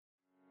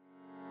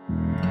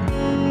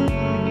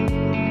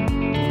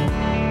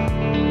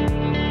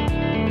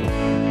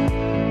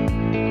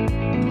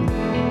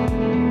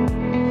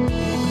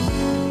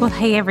Well,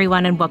 hey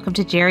everyone, and welcome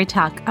to Jerry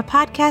Talk, a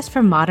podcast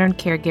for modern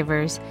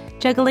caregivers,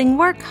 juggling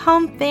work,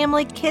 home,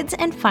 family, kids,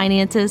 and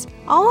finances,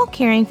 all while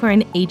caring for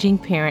an aging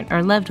parent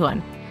or loved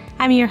one.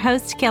 I'm your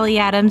host, Kelly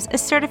Adams, a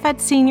certified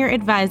senior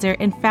advisor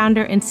and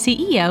founder and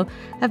CEO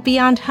of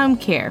Beyond Home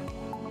Care.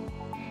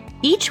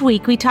 Each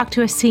week, we talk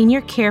to a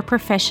senior care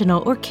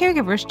professional or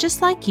caregivers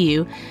just like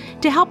you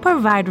to help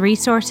provide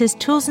resources,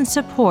 tools, and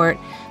support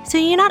so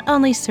you not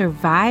only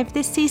survive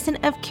this season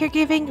of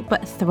caregiving,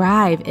 but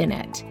thrive in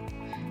it.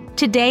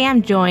 Today,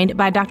 I'm joined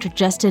by Dr.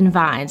 Justin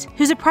Vines,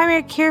 who's a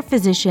primary care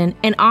physician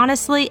and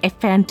honestly a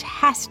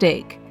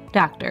fantastic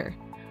doctor.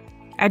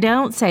 I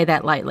don't say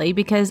that lightly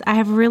because I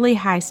have really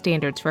high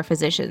standards for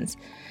physicians,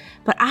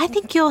 but I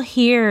think you'll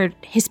hear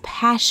his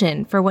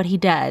passion for what he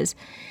does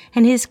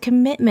and his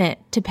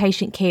commitment to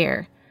patient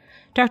care.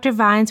 Dr.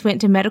 Vines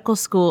went to medical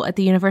school at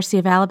the University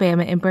of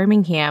Alabama in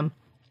Birmingham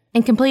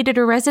and completed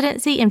a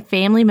residency in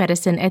family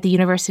medicine at the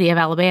University of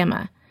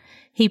Alabama.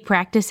 He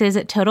practices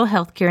at Total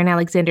Healthcare in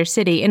Alexander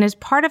City and is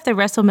part of the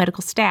Russell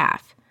medical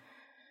staff.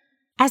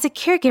 As a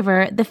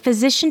caregiver, the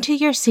physician to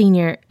your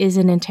senior is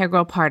an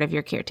integral part of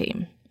your care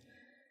team.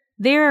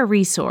 They're a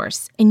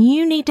resource, and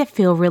you need to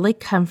feel really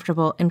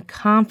comfortable and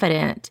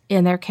confident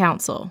in their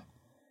counsel.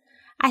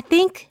 I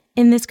think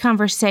in this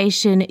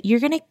conversation, you're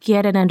going to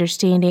get an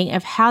understanding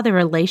of how the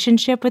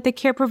relationship with the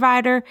care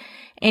provider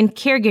and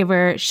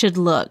caregiver should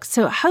look.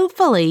 So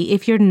hopefully,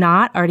 if you're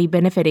not already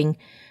benefiting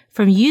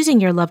from using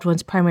your loved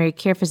one's primary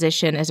care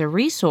physician as a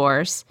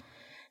resource,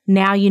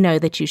 now you know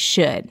that you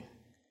should.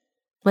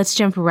 Let's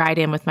jump right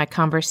in with my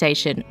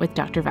conversation with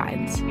Dr.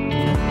 Vines.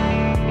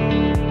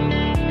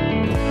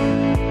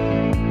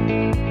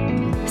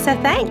 So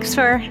thanks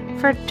for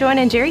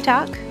joining Jerry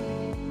Talk.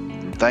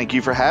 Thank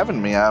you for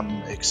having me. I'm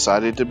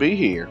excited to be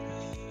here.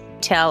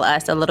 Tell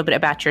us a little bit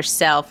about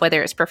yourself,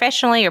 whether it's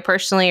professionally or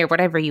personally or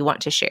whatever you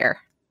want to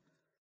share.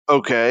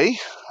 Okay.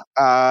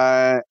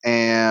 I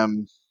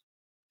am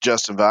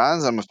Justin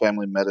Vines. I'm a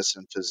family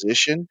medicine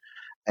physician,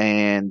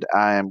 and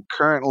I am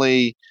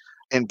currently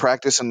in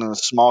practice in a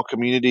small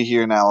community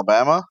here in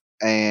Alabama,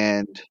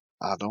 and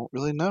I don't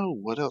really know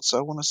what else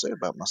I want to say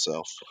about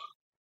myself.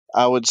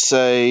 I would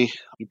say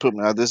you put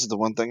me. This is the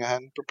one thing I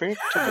hadn't prepared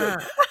today.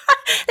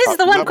 This is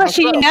the one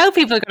question myself. You know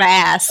people are going to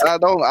ask. I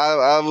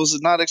was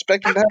not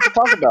expecting to have to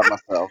talk about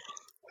myself.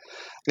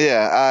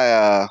 Yeah,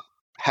 I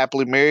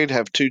happily married,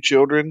 have 2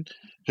 children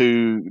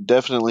who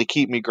definitely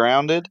keep me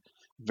grounded.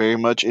 Very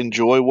much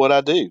enjoy what I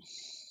do.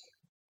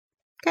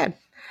 Good.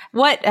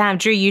 What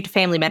drew you to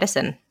family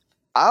medicine?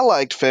 I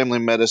liked family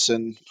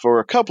medicine for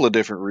a couple of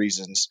different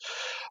reasons.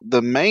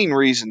 The main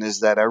reason is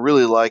that I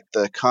really like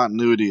the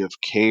continuity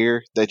of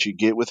care that you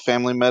get with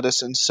family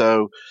medicine.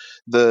 So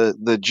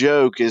the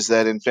joke is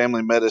that in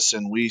family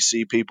medicine, we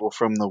see people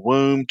from the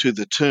womb to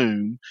the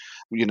tomb.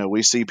 You know,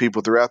 we see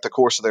people throughout the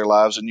course of their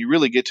lives, and you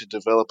really get to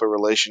develop a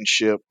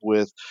relationship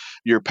with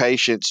your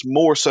patients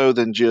more so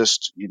than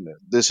just,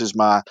 this is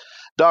my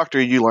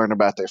doctor. You learn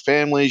about their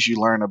families, you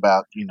learn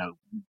about,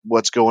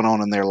 what's going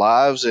on in their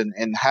lives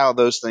and how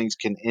those things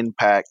can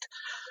impact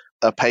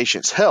a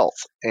patient's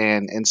health.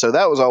 And so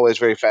that was always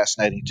very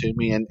fascinating to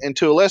me. And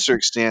to a lesser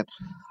extent,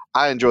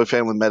 I enjoy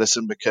family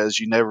medicine because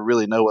you never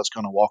really know what's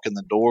going to walk in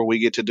the door. We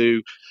get to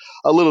do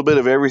a little bit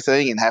of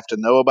everything and have to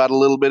know about a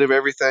little bit of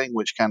everything,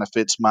 which kind of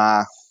fits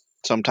my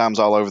sometimes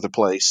all over the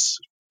place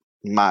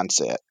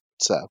mindset.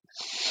 So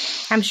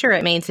I'm sure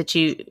it means that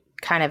you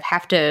kind of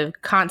have to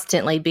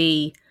constantly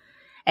be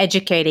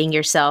educating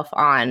yourself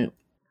on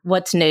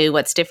what's new,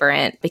 what's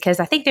different,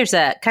 because I think there's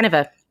a kind of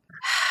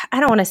I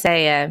don't want to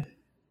say a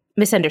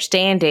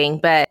misunderstanding,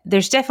 but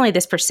there's definitely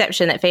this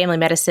perception that family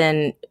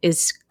medicine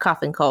is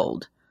cough and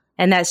cold.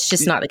 And that's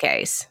just not the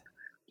case.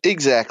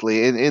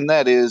 Exactly. And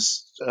that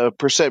is a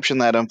perception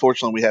that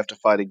unfortunately we have to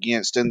fight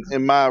against. And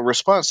my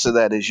response to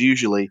that is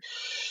usually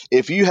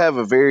if you have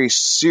a very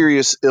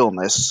serious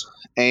illness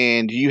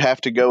and you have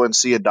to go and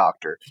see a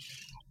doctor,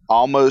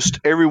 almost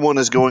everyone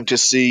is going to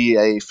see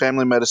a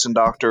family medicine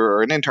doctor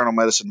or an internal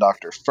medicine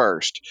doctor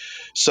first.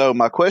 So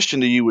my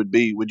question to you would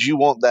be, would you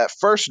want that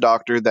first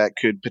doctor that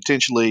could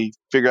potentially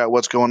figure out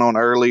what's going on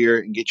earlier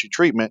and get you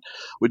treatment?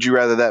 Would you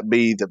rather that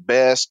be the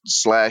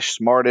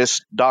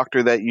best/smartest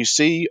doctor that you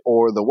see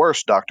or the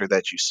worst doctor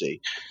that you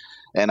see?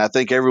 And I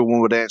think everyone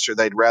would answer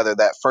they'd rather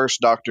that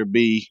first doctor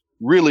be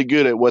really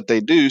good at what they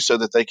do so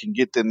that they can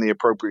get them the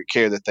appropriate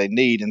care that they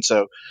need. And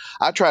so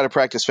I try to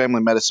practice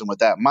family medicine with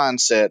that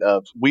mindset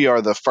of we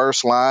are the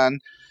first line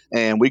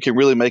and we can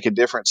really make a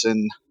difference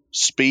in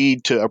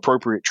speed to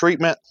appropriate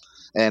treatment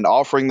and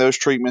offering those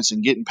treatments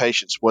and getting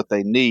patients what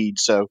they need.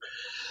 So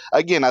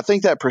again, I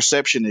think that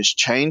perception is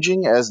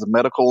changing as the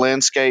medical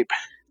landscape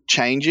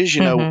changes.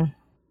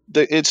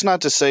 It's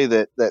not to say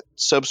that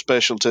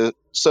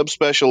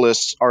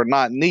subspecialists are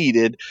not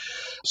needed.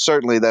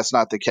 Certainly that's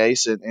not the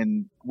case,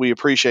 and we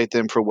appreciate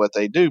them for what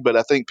they do. But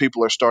I think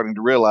people are starting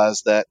to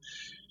realize that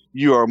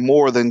you are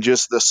more than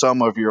just the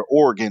sum of your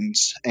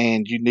organs,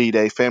 and you need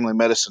a family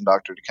medicine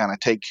doctor to kind of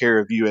take care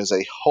of you as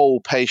a whole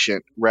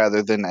patient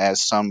rather than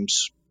as some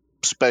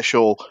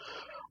special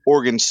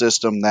organ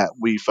system that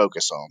we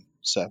focus on.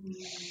 So,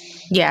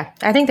 Yeah,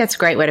 I think that's a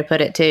great way to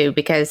put it too,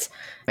 because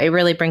it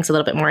really brings a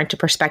little bit more into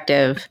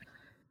perspective,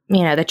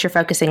 that you're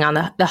focusing on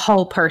the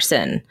whole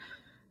person,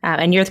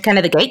 and you're kind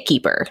of the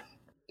gatekeeper.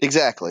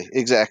 exactly.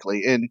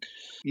 And,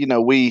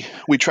 we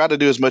try to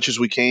do as much as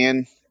we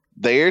can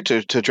there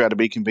to try to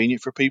be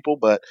convenient for people.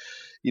 But,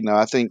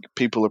 I think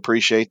people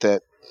appreciate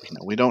that,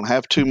 we don't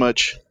have too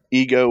much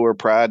ego or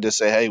pride to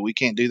say, hey, we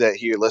can't do that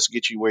here. Let's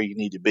get you where you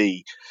need to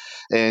be.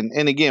 And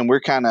again,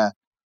 we're kind of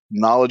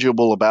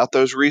knowledgeable about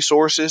those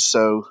resources.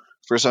 So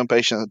for some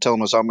patients, I tell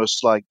them it's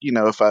almost like,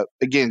 if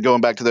again,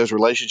 going back to those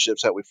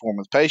relationships that we form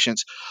with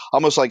patients,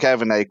 almost like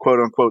having a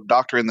quote unquote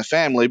doctor in the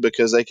family,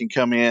 because they can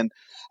come in,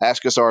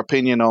 ask us our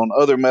opinion on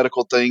other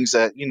medical things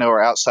that,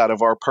 are outside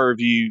of our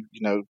purview,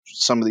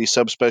 some of these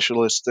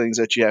subspecialist things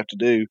that you have to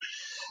do.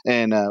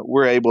 And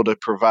we're able to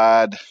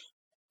provide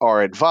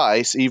our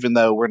advice, even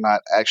though we're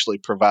not actually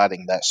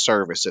providing that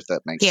service, if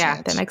that makes Yeah,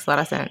 that sense. makes a lot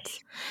of sense.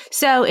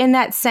 So, in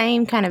that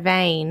same kind of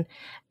vein,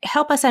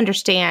 help us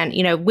understand,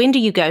 when do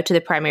you go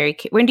to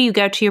when do you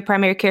go to your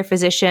primary care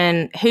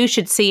physician? Who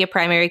should see a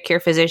primary care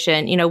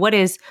physician? What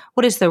is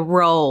the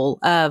role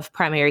of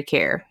primary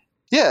care?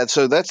 Yeah,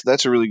 so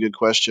that's a really good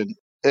question.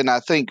 And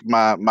I think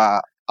my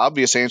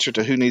obvious answer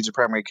to who needs a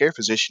primary care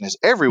physician is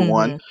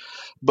everyone, Mm-hmm.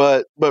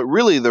 but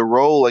really the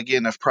role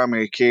again of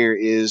primary care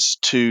is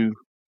to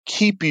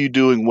keep you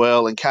doing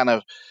well and kind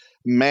of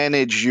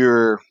manage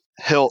your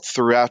health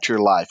throughout your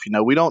life.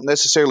 We don't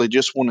necessarily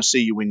just want to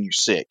see you when you're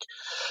sick.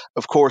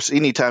 Of course,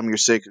 anytime you're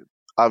sick,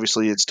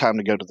 obviously it's time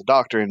to go to the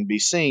doctor and be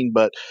seen,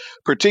 but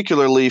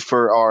particularly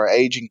for our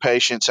aging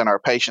patients and our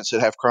patients that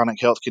have chronic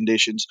health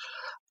conditions,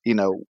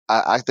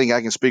 I think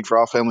I can speak for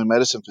all family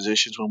medicine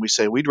physicians when we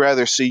say we'd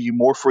rather see you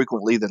more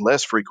frequently than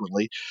less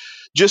frequently,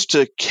 just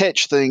to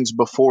catch things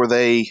before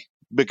they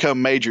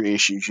become major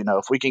issues.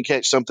 If we can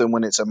catch something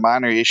when it's a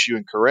minor issue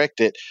and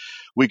correct it,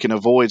 we can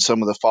avoid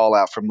some of the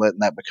fallout from letting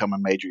that become a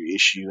major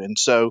issue. And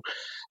so,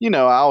 I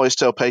always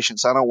tell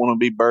patients I don't want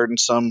to be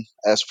burdensome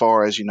as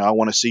far as, I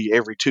want to see you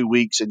every 2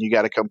 weeks and you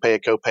got to come pay a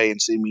copay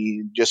and see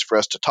me just for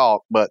us to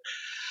talk. But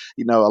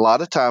a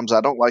lot of times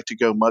I don't like to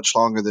go much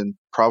longer than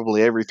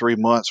probably every 3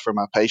 months for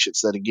my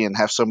patients that, again,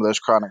 have some of those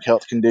chronic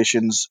health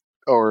conditions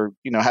or,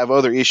 have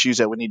other issues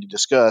that we need to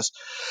discuss.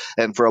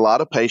 And for a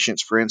lot of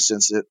patients, for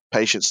instance,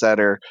 patients that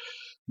are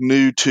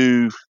new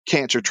to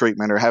cancer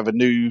treatment or have a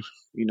new,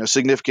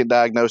 significant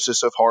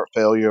diagnosis of heart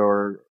failure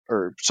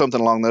or something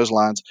along those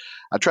lines,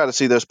 I try to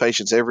see those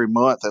patients every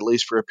month, at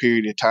least for a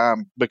period of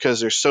time, because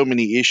there's so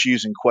many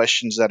issues and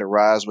questions that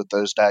arise with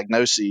those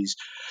diagnoses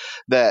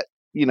that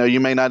you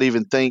may not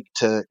even think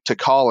to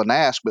call and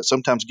ask, but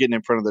sometimes getting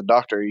in front of the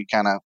doctor, you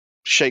kind of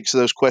shakes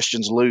those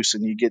questions loose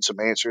and you get some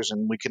answers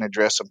and we can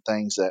address some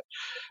things that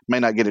may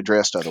not get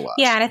addressed Yeah, otherwise.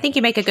 and I think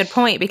you make a good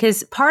point,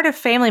 because part of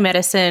family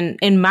medicine,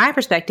 in my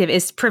perspective,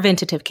 is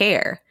preventative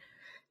care,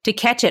 to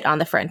catch it on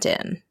the front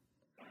end.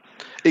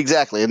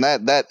 Exactly, and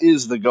that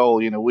is the goal.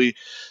 We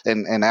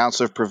an ounce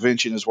of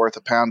prevention is worth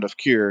a pound of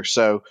cure.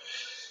 So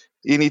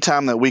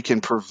anytime that we can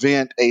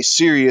prevent a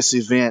serious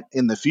event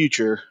in the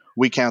future,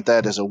 we count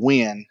that as a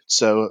win.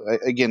 So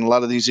again, a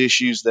lot of these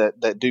issues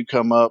that do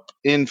come up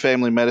in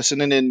family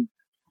medicine and in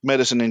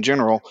medicine in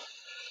general,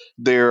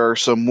 there are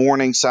some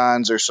warning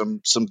signs or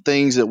some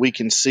things that we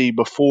can see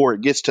before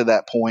it gets to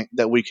that point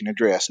that we can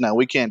address. Now,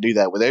 we can't do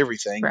that with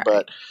everything, Right.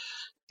 but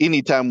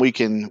anytime we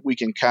can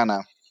kind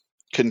of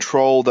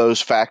control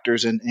those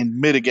factors and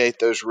mitigate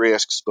those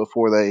risks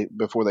before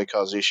they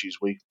cause issues,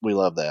 we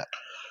love that.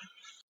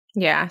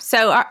 Yeah.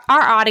 So our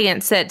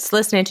audience that's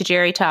listening to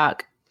Jerry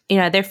talk,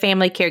 they're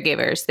family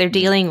caregivers. They're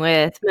dealing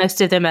with,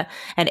 most of them,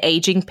 an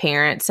aging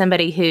parent,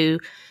 somebody who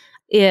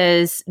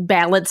is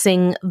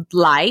balancing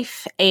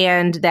life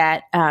and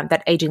that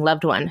aging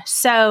loved one.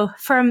 So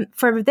from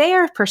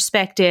their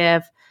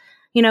perspective,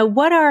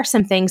 what are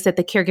some things that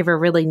the caregiver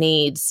really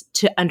needs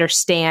to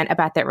understand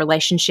about that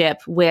relationship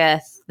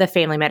with the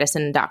family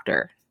medicine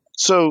doctor?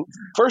 So,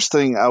 first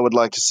thing I would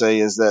like to say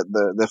is that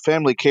the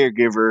family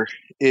caregiver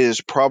is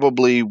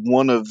probably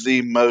one of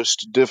the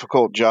most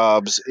difficult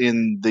jobs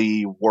in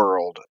the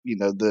world.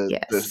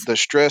 Yes. The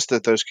stress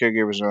that those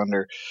caregivers are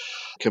under,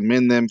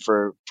 commend them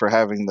for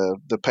having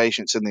the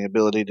patience and the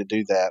ability to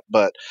do that.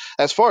 But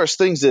as far as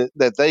things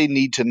that they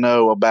need to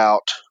know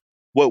about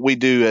what we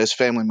do as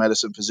family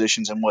medicine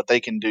physicians and what they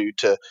can do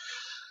to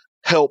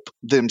help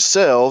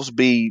themselves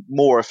be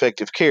more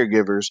effective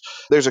caregivers,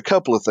 there's a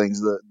couple of things.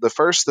 The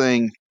first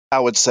thing I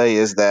would say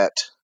is that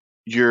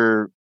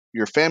your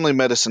family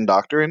medicine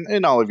doctor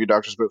and all of your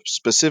doctors, but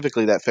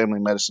specifically that family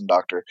medicine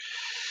doctor,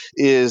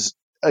 is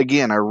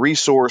again a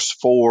resource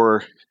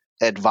for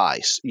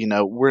advice.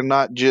 We're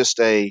not just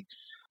a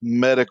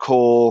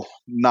medical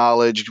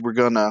knowledge, we're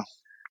going to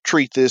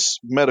treat this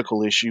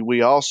medical issue.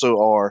 We also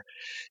are,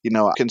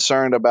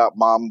 concerned about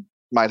mom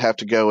might have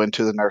to go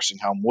into the nursing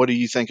home. What do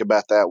you think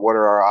about that? What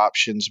are our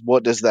options?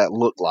 What does that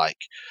look like?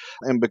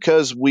 And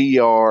because we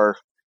are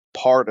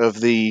part of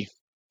the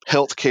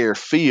healthcare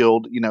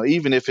field,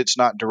 even if it's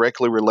not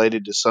directly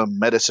related to some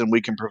medicine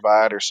we can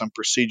provide or some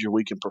procedure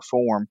we can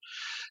perform,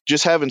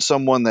 just having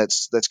someone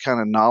that's kind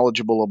of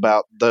knowledgeable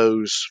about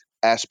those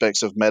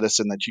aspects of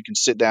medicine that you can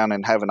sit down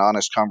and have an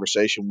honest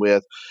conversation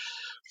with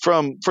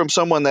from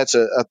someone that's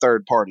a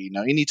third party.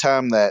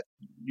 Anytime that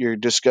you're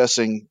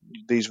discussing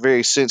these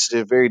very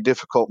sensitive, very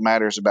difficult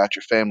matters about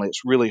your family,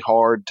 it's really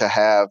hard to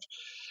have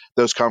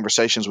those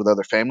conversations with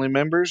other family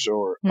members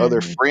or other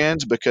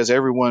friends, because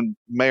everyone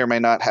may or may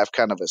not have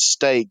kind of a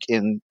stake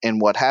in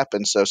what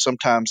happens. So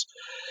sometimes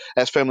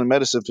as family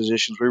medicine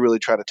physicians, we really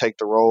try to take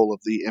the role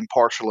of the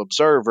impartial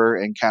observer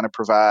and kind of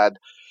provide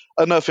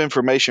enough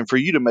information for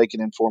you to make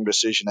an informed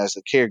decision as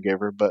the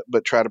caregiver,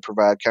 but try to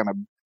provide kind of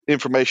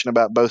information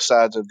about both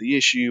sides of the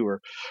issue,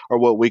 or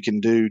what we can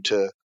do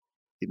to,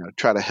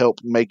 try to help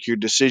make your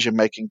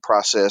decision-making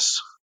process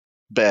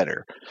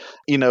better.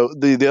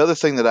 The other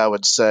thing that I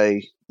would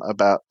say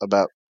about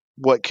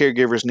what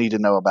caregivers need to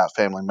know about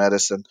family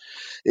medicine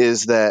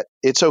is that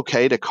it's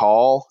okay to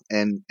call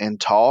and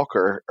talk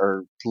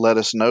or let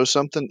us know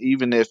something,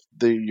 even if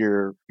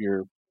the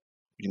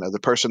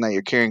person that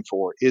you're caring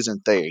for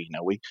isn't there.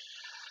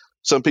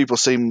 Some people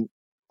seem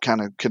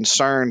kind of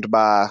concerned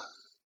by,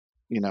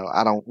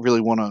 I don't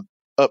really want to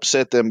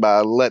upset them by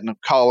letting them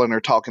calling or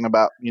talking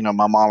about, my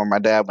mom or my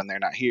dad when they're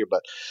not here.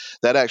 But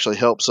that actually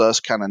helps us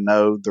kind of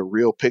know the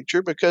real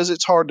picture, because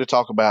it's hard to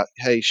talk about,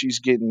 hey,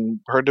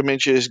 her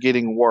dementia is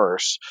getting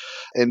worse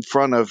in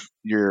front of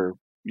your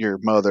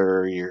mother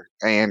or your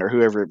aunt or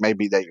whoever it may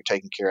be that you're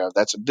taking care of.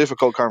 That's a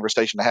difficult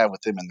conversation to have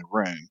with them in the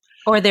room.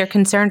 Or they're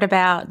concerned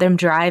about them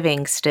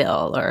driving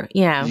still, or,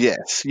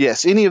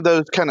 Yes. Any of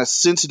those kind of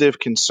sensitive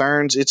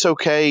concerns, it's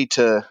okay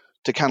to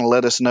kind of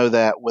let us know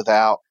that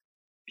without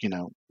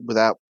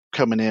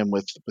coming in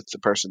with the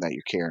person that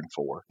you're caring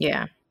for.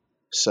 Yeah.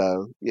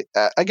 So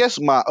I guess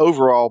my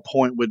overall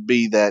point would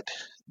be that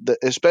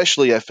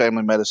especially a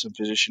family medicine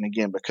physician,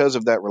 again, because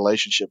of that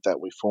relationship that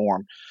we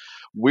form,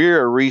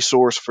 we're a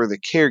resource for the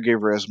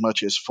caregiver as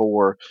much as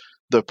for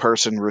the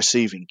person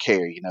receiving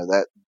care.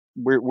 That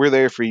we're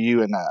there for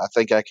you. And I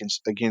think I can,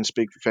 again,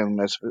 speak for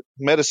family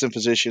medicine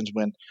physicians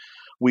when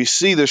we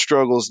see the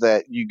struggles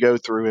that you go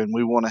through, and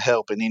we want to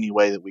help in any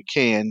way that we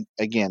can.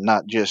 Again,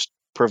 not just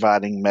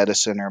providing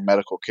medicine or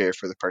medical care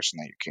for the person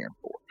that you're caring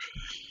for.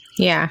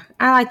 Yeah,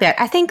 I like that.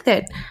 I think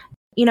that,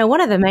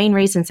 one of the main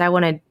reasons I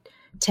wanted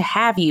to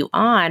have you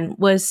on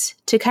was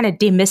to kind of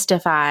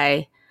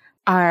demystify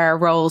our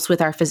roles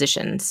with our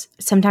physicians.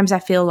 Sometimes I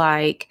feel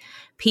like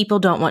people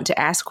don't want to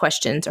ask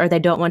questions, or they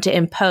don't want to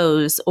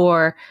impose,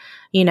 or,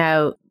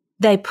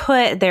 they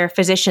put their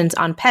physicians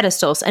on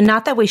pedestals. And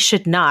not that we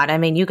should not. I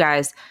mean, you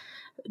guys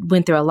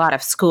went through a lot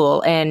of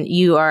school and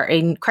you are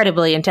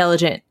incredibly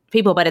intelligent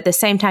people, but at the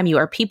same time, you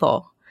are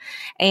people.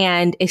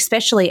 And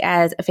especially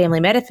as a family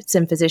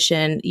medicine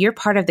physician, you're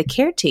part of the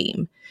care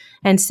team.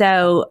 And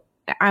so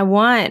I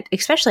want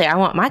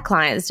my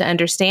clients to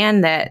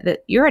understand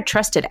that you're a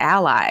trusted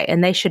ally,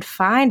 and they should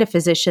find a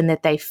physician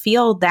that they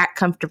feel that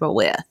comfortable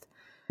with,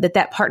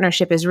 that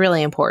partnership is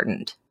really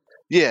important.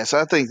 Yes,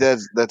 I think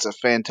that's a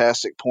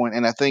fantastic point.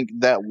 And I think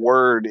that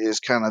word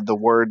is kind of the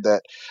word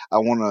that I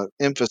want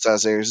to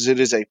emphasize there, is it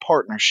is a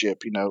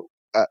partnership.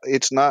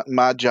 It's not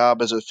my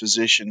job as a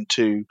physician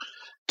to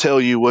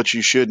tell you what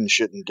you should and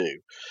shouldn't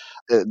do.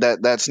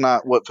 That's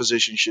not what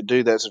physicians should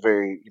do. That's a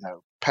very,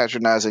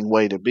 patronizing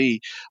way to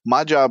be.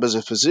 My job as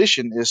a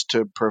physician is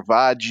to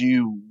provide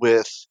you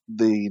with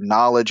the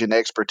knowledge and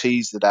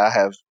expertise that I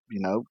have,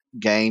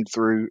 gained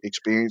through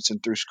experience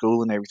and through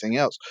school and everything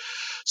else,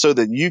 so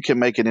that you can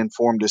make an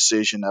informed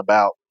decision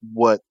about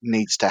what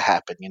needs to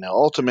happen.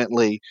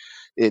 Ultimately,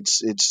 it's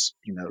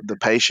the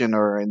patient,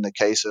 or in the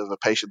case of a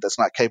patient that's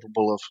not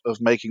capable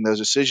of making those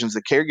decisions,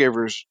 the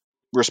caregiver's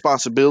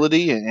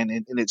responsibility,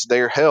 and it's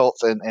their health,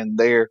 and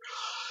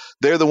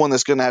they're the one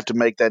that's going to have to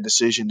make that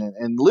decision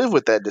and live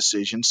with that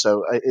decision.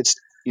 So it's,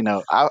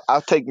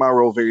 I take my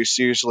role very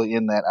seriously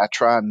in that I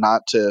try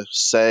not to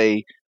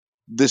say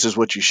this is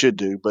what you should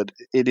do, but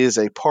it is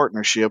a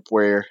partnership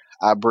where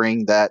I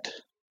bring that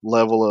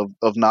level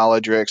of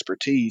knowledge or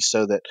expertise,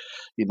 so that,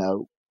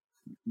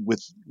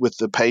 with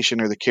the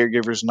patient or the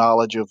caregiver's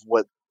knowledge of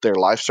what their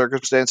life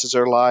circumstances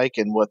are like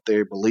and what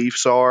their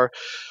beliefs are,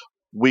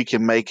 we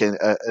can make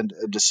a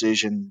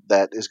decision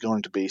that is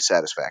going to be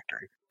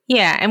satisfactory.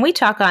 Yeah. And we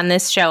talk on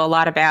this show a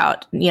lot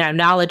about,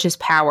 knowledge is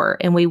power,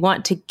 and we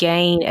want to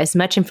gain as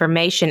much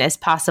information as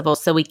possible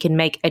so we can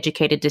make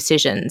educated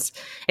decisions.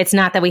 It's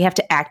not that we have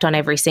to act on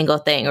every single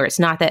thing, or it's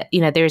not that,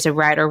 there's a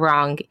right or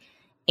wrong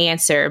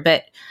answer,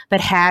 but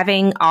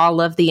having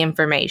all of the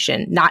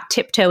information, not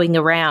tiptoeing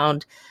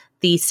around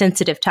these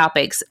sensitive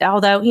topics.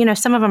 Although,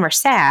 some of them are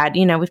sad,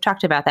 we've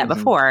talked about that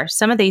before.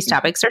 Some of these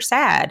topics are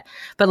sad,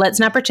 but let's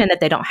not pretend that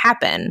they don't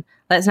happen.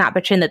 Let's not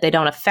pretend that they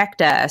don't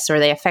affect us, or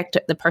they affect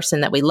the person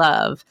that we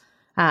love.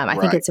 I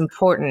think it's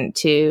important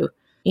to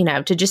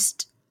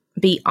just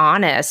be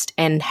honest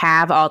and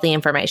have all the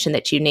information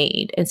that you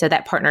need. And so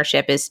that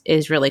partnership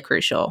is really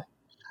crucial.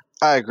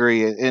 I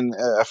agree. And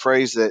a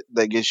phrase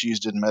that gets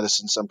used in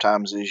medicine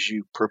sometimes is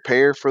you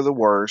prepare for the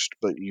worst,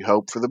 but you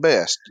hope for the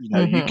best.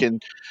 Hmm.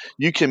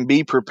 You can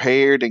be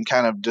prepared and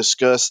kind of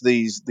discuss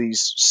these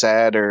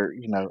sad or,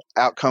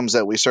 outcomes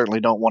that we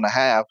certainly don't want to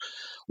have,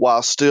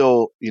 while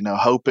still,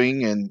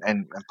 hoping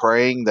and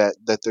praying that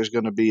there's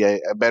going to be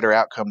a better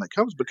outcome that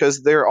comes,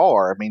 because there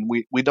are. I mean,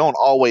 we don't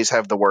always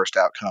have the worst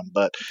outcome,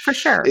 but For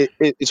sure.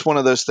 it's one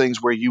of those things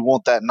where you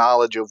want that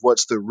knowledge of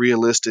what's the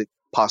realistic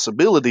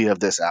possibility of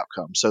this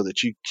outcome, so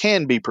that you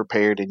can be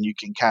prepared and you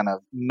can kind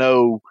of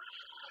know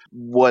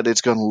what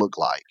it's going to look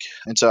like.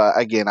 And so,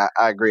 again,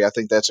 I agree. I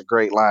think that's a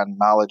great line.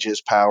 Knowledge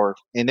is power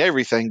in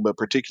everything, but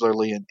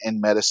particularly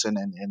in medicine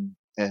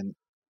and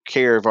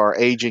care of our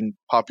aging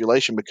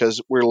population,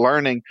 because we're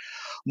learning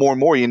more and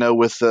more,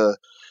 with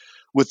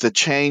the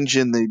change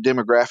in the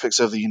demographics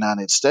of the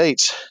United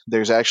States.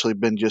 There's actually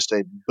been just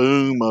a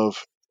boom of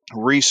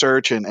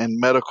research and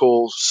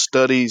medical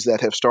studies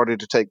that have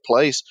started to take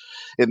place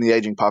in the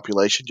aging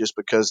population, just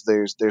because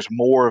there's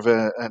more of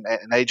an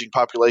aging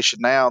population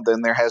now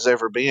than there has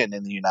ever been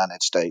in the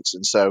United States.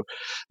 And so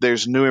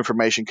there's new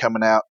information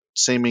coming out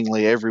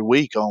seemingly every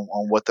week on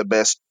what the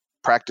best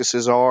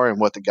practices are and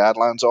what the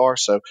guidelines are.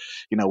 So,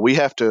 we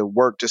have to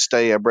work to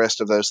stay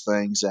abreast of those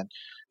things, and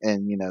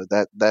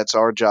that's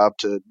our job,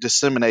 to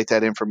disseminate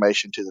that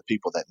information to the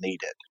people that need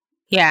it.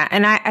 Yeah.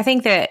 And I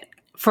think that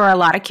for a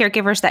lot of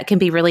caregivers, that can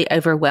be really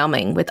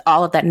overwhelming with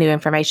all of that new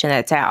information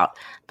that's out.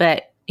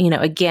 But,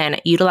 again,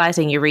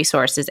 utilizing your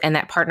resources and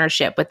that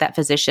partnership with that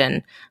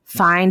physician,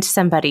 find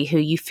somebody who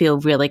you feel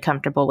really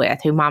comfortable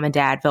with, who mom and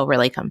dad feel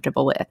really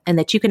comfortable with, and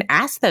that you can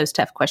ask those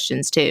tough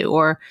questions to,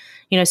 or,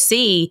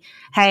 see,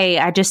 hey,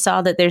 I just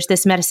saw that there's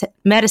this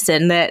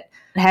medicine that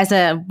has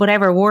a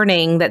whatever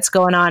warning that's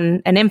going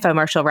on an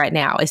infomercial right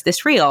now. Is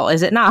this real?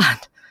 Is it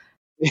not?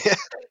 Yeah,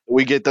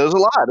 we get those a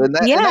lot, and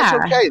that's Yeah.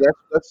 okay.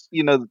 That's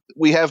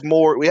we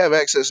have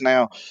access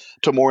now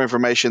to more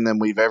information than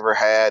we've ever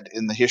had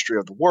in the history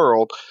of the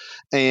world,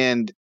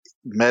 and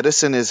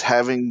medicine has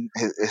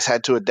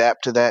had to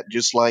adapt to that,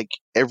 just like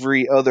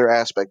every other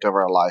aspect of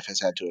our life has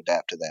had to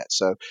adapt to that.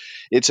 So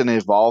it's an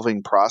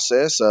evolving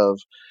process of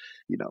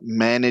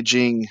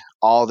managing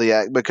all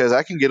because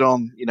I can get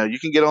on, you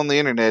can get on the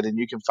internet and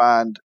you can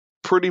find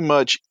pretty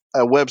much a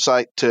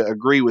website to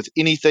agree with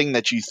anything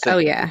that you Oh,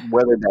 think, yeah.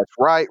 whether that's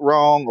right,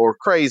 wrong, or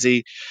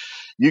crazy.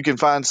 You can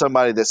find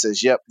somebody that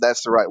says, yep,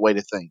 that's the right way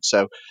to think.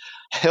 So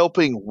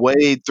helping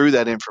wade through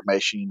that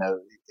information,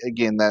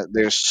 again, that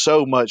there's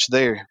so much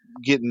there,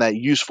 getting that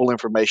useful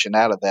information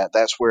out of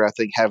that's where I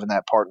think having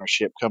that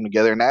partnership come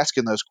together and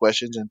asking those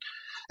questions, and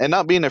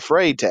not being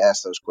afraid to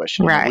ask those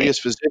questions. We Right. as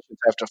physicians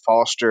have to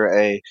foster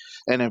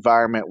an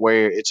environment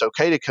where it's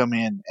okay to come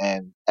in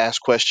and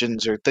ask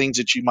questions or things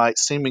that you might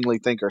seemingly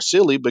think are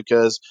silly,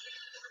 because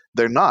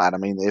they're not. I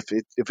mean,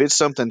 if it's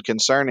something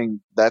concerning,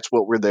 that's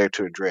what we're there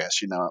to address.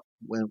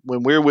 When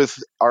we're with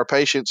our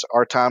patients,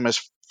 our time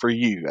is for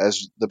you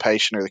as the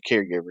patient or the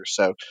caregiver.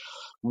 So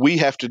we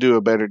have to do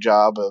a better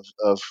job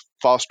of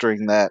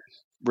fostering that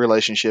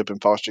relationship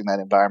and fostering that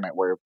environment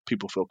where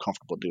people feel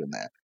comfortable doing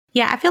that.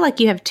 Yeah, I feel like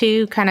you have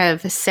two kind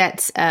of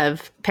sets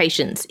of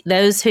patients,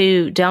 those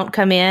who don't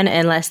come in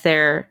unless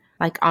they're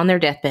like on their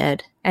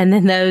deathbed, and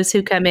then those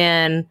who come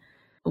in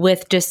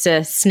with just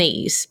a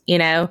sneeze.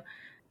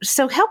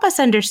 So help us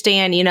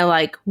understand,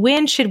 like,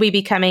 when should we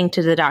be coming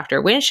to the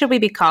doctor? When should we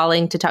be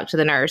calling to talk to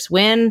the nurse?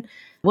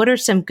 What are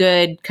some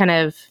good kind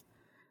of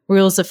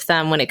rules of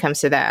thumb when it comes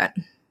to that?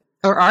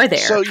 Or are there?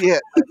 So yeah,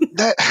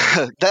 that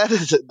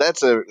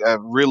that's a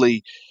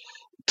really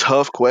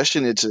tough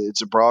question.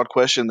 It's a broad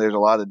question. There's a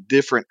lot of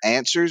different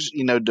answers.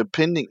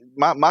 Depending.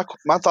 My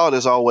thought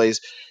is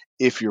always,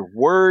 if you're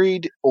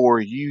worried or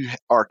you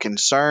are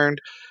concerned,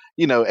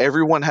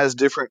 everyone has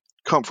different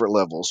comfort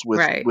levels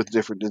Right. with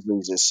different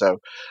diseases. So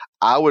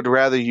I would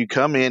rather you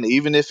come in,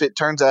 even if it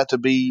turns out to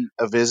be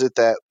a visit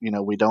that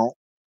we don't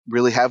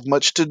really have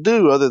much to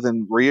do other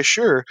than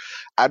reassure.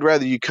 I'd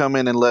rather you come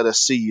in and let us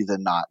see you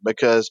than not,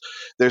 because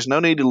there's no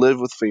need to live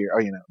with fear.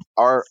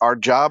 Our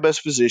job as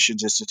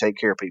physicians is to take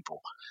care of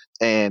people,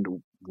 and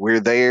we're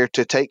there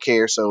to take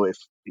care. So if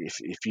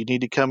you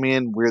need to come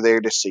in, we're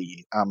there to see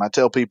you. I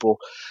tell people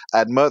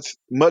I'd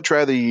much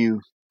rather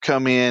you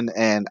come in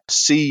and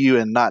see you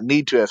and not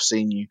need to have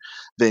seen you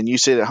than you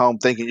sit at home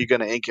thinking you're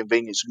going to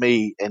inconvenience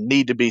me and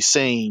need to be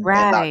seen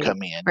and not Right.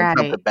 come in and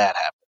something Right. bad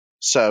happen.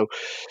 So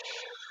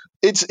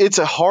it's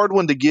a hard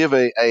one to give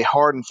a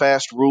hard and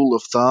fast rule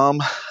of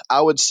thumb.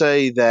 I would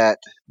say that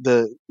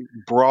the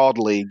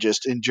broadly,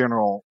 just in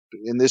general,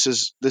 and this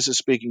is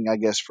speaking, I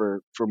guess,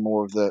 for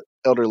more of the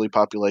elderly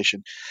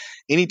population.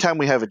 Anytime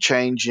we have a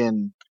change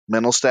in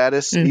mental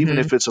status, even Mm-hmm.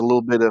 if it's a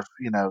little bit of,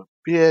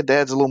 yeah,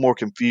 dad's a little more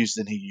confused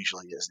than he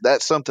usually is.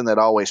 That's something that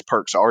always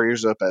perks our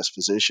ears up as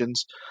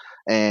physicians,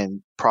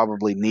 and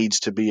probably needs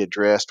to be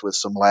addressed with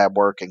some lab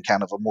work and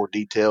kind of a more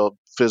detailed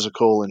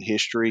physical and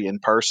history in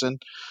person.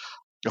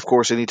 Of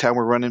course, anytime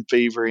we're running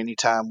fever,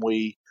 anytime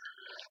we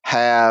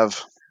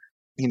have,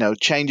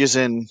 changes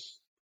in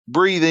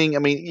breathing. I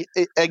mean,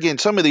 again,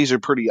 some of these are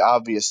pretty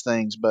obvious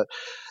things, but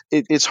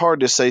it's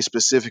hard to say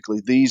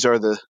specifically. These are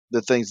the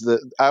things that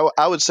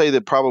I would say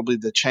that probably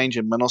the change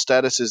in mental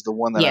status is the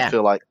one that I Yeah.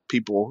 feel like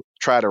people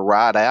try to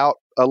ride out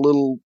a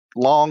little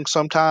long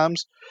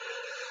sometimes,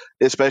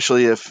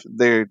 especially if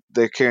they're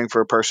caring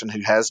for a person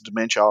who has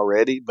dementia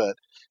already. But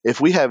if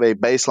we have a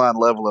baseline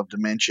level of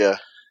dementia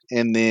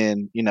and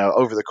then,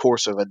 over the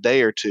course of a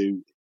day or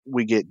two,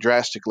 we get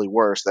drastically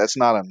worse, that's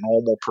not a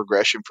normal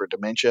progression for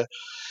dementia,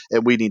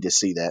 and we need to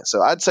see that.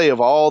 So I'd say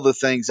of all the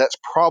things, that's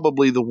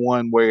probably the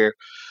one where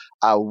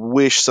I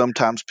wish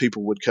sometimes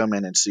people would come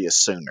in and see us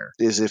sooner,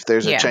 is if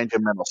there's a Yeah. change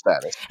in mental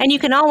status. And you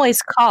can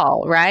always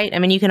call, right? I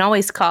mean, you can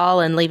always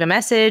call and leave a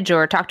message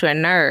or talk to a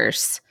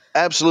nurse.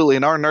 Absolutely.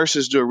 And our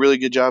nurses do a really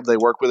good job. They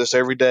work with us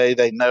every day.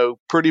 They know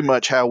pretty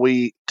much how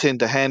we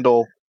tend to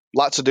handle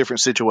lots of different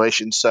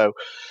situations. So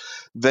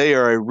they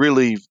are a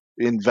really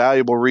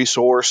invaluable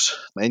resource.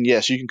 And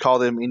yes, you can call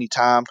them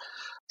anytime.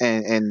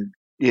 And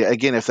yeah,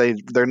 again, if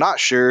they're not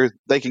sure,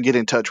 they can get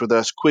in touch with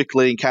us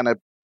quickly and kind of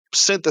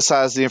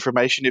synthesize the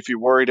information. If you're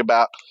worried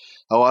about,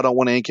 oh, I don't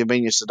want to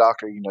inconvenience the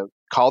doctor,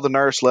 call the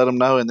nurse, let them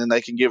know, and then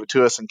they can give it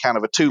to us in kind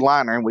of a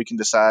 2-liner, and we can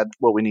decide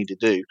what we need to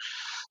do.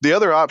 The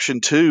other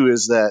option too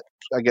is that,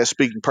 I guess,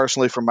 speaking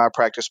personally from my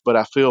practice, but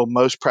I feel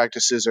most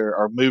practices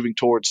are moving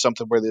towards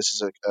something where this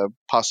is a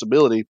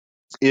possibility,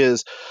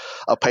 is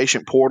a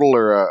patient portal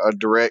or a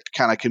direct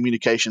kind of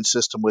communication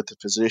system with the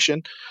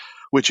physician,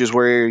 which is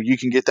where you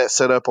can get that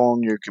set up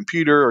on your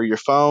computer or your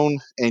phone,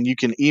 and you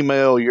can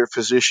email your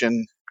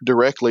physician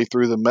directly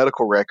through the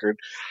medical record.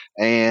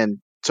 And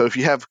so if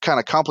you have kind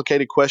of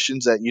complicated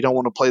questions that you don't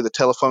want to play the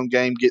telephone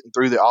game getting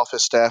through the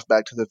office staff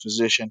back to the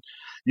physician,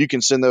 you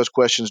can send those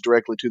questions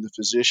directly to the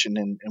physician,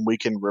 and we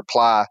can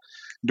reply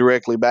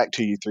directly back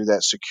to you through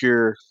that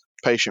secure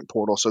patient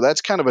portal. So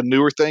that's kind of a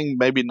newer thing,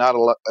 maybe not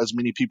as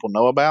many people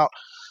know about,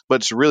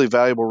 but it's a really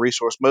valuable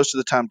resource. Most of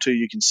the time, too,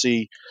 you can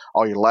see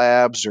all your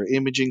labs or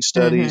imaging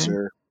studies Mm-hmm.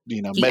 or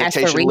You can ask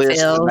for medication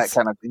lists and that refills.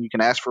 kind of thing. You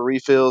can ask for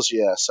refills.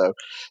 Yeah, so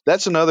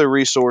that's another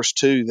resource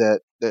too.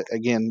 That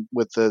again,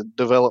 with the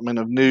development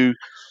of new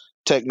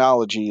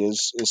technology,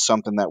 is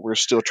something that we're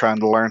still trying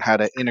to learn how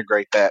to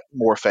integrate that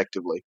more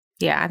effectively.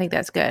 Yeah, I think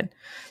that's good.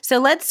 So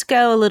let's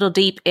go a little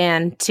deep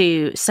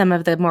into some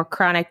of the more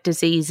chronic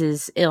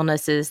diseases,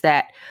 illnesses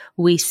that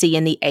we see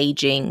in the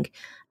aging.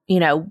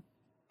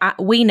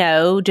 We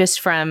know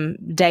just from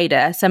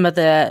data some of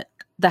the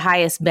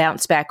highest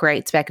bounce back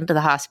rates back into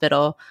the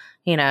hospital,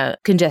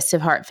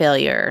 congestive heart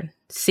failure,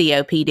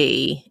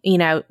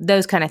 COPD,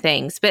 those kind of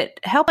things. But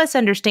help us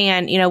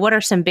understand, what are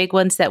some big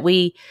ones that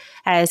we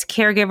as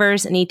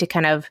caregivers need to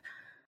kind of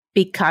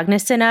be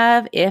cognizant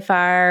of if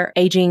our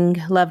aging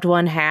loved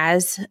one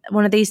has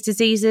one of these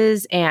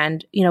diseases,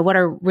 and, what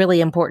are really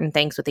important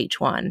things with each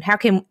one?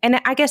 And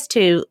I guess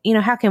too,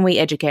 how can we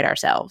educate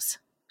ourselves?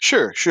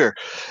 Sure.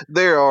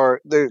 There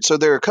are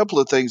a couple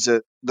of things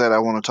that I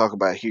want to talk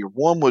about here.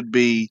 One would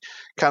be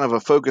kind of a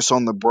focus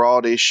on the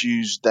broad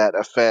issues that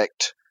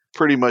affect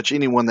pretty much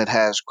anyone that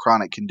has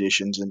chronic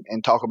conditions,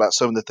 and talk about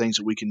some of the things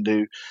that we can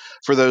do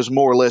for those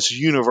more or less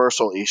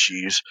universal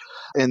issues.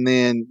 And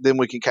then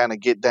we can kind of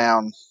get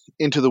down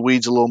into the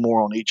weeds a little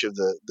more on each of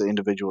the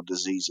individual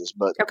diseases.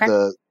 But Okay.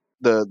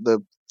 the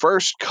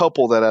first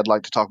couple that I'd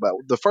like to talk about,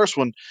 the first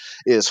one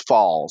is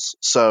falls.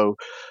 So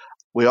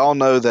we all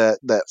know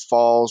that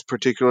falls,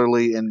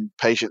 particularly in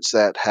patients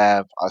that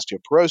have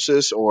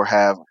osteoporosis or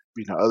have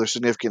other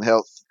significant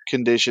health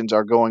conditions,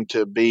 are going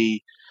to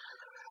be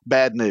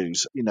bad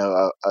news.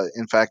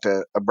 In fact,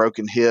 a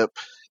broken hip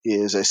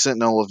is a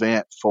sentinel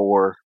event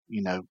for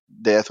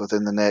death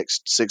within the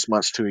next 6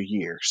 months to a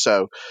year.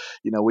 So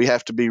we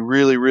have to be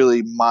really,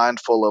 really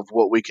mindful of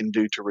what we can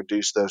do to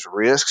reduce those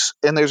risks.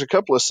 And there's a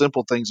couple of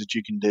simple things that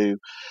you can do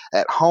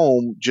at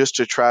home just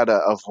to try to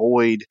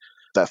avoid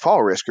that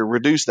fall risk or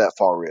reduce that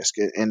fall risk.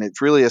 And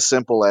it's really as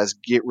simple as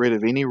get rid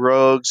of any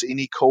rugs,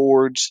 any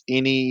cords,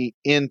 any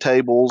end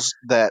tables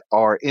that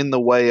are in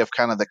the way of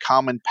kind of the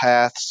common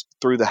paths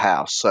through the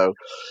house. So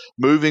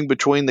moving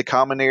between the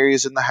common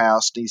areas in the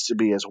house needs to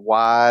be as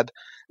wide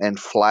and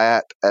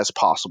flat as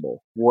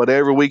possible.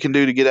 Whatever we can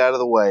do to get out of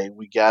the way,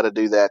 we got to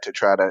do that to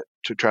try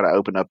to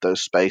open up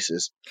those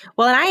spaces.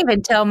 Well, and I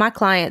even tell my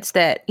clients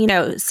that,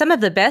 some of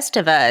the best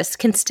of us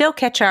can still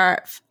catch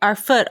our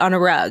foot on a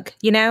rug,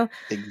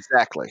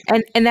 Exactly.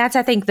 And that's,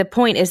 I think, the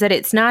point is that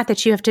it's not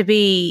that you have to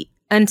be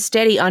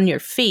unsteady on your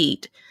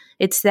feet.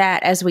 It's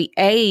that as we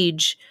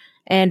age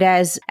and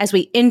as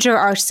we injure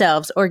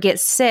ourselves or get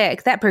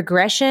sick, that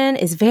progression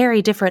is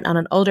very different on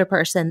an older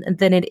person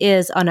than it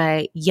is on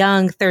a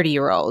young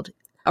 30-year-old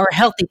or a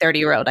healthy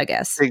 30-year-old, I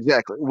guess.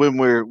 Exactly. When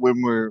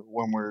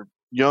we're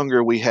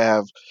younger, we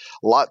have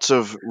lots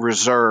of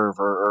reserve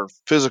or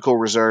physical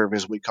reserve,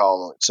 as we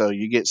call it. So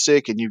you get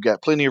sick and you've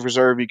got plenty of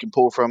reserve you can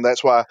pull from.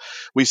 That's why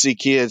we see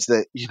kids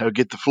that,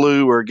 get the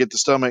flu or get the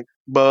stomach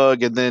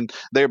bug, and then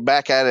they're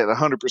back at it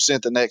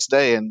 100% the next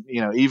day. And,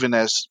 even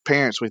as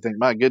parents, we think,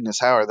 my goodness,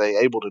 how are they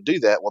able to do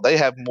that? Well, they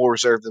have more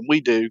reserve than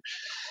we do.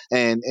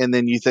 And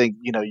then you think,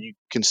 you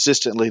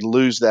consistently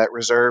lose that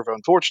reserve,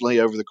 unfortunately,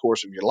 over the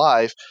course of your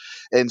life.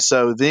 And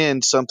so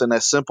then something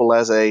as simple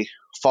as a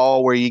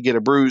fall where you get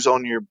a bruise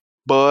on your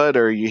butt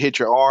or you hit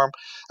your arm.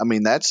 I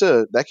mean, that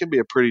can be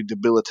a pretty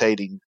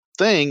debilitating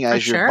thing, For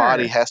as your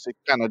body sure. has to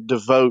kind of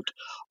devote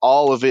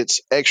all of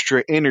its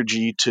extra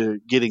energy to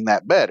getting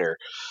that better.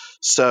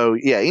 So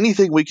yeah,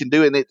 anything we can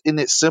do in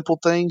its simple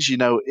things,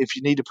 if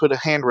you need to put a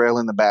handrail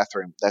in the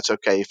bathroom, that's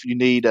okay. If you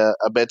need a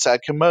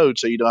bedside commode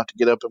so you don't have to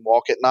get up and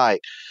walk at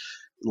night,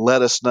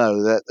 let us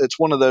know. That it's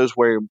one of those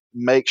where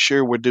make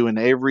sure we're doing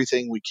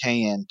everything we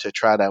can to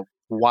try to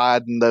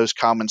widen those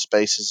common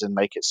spaces and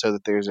make it so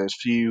that there's as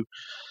few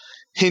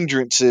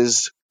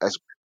hindrances as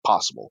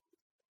possible.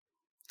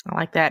 I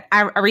like that.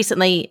 I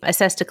recently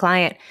assessed a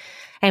client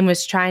and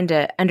was trying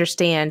to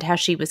understand how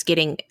she was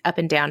getting up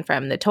and down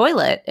from the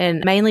toilet,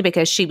 and mainly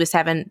because she was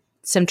having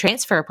some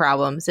transfer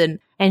problems. And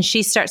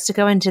she starts to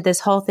go into this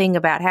whole thing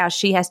about how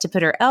she has to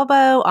put her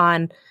elbow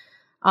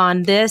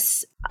on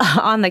this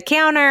on the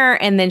counter,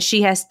 and then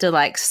she has to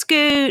like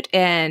scoot,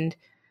 and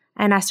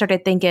I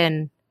started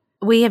thinking,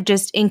 we have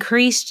just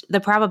increased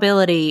the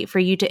probability for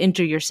you to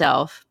injure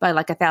yourself by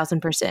like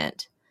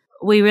 1,000%.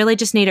 We really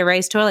just need a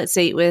raised toilet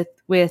seat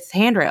with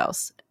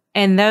handrails.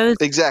 And those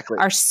Exactly.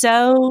 are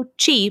so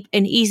cheap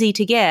and easy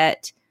to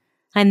get,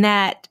 and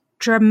that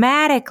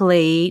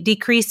dramatically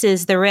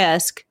decreases the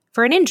risk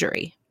for an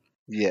injury.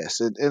 Yes,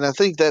 and I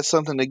think that's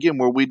something again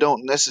where we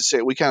don't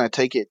necessarily we kind of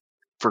take it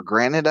for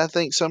granted. I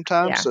think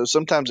sometimes, Yeah. so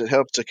sometimes it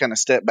helps to kind of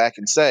step back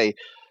and say,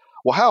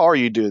 well, how are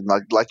you doing?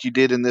 Like you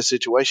did in this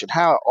situation.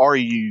 How are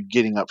you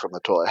getting up from the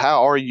toilet?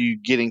 How are you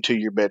getting to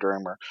your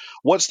bedroom? Or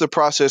what's the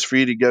process for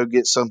you to go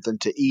get something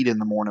to eat in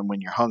the morning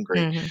when you're hungry?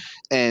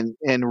 Mm-hmm.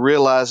 And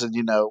realizing,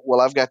 well,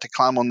 I've got to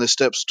climb on this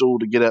step stool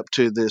to get up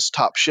to this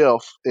top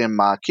shelf in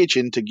my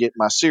kitchen to get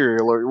my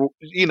cereal, or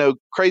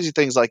crazy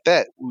things like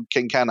that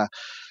can kind of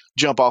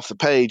jump off the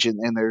page, and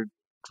they're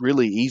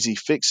really easy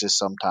fixes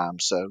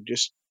sometimes. So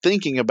just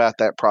thinking about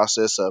that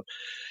process of,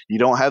 you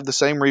don't have the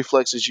same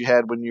reflexes you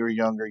had when you were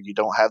younger. You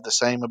don't have the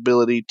same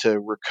ability to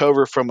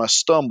recover from a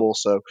stumble.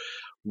 So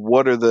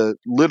what are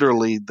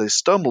literally the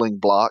stumbling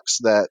blocks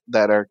that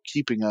are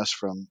keeping us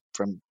from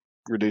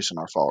reducing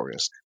our fall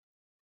risk?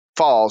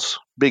 Falls,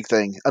 big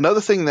thing.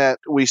 Another thing that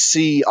we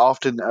see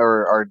often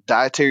are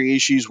dietary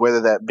issues,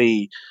 whether that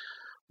be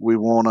we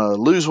want to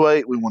lose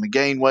weight, we want to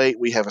gain weight,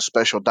 we have a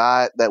special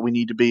diet that we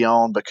need to be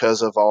on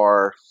because of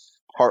our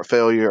heart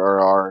failure,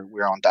 or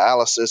we're on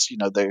dialysis.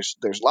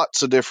 There's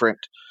lots of different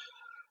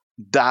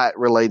diet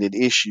related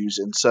issues.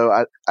 And so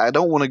I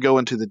don't want to go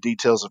into the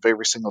details of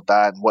every single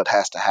diet and what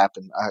has to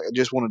happen. I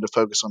just wanted to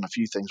focus on a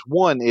few things.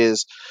 One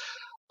is,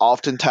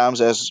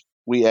 oftentimes as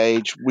we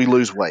age, we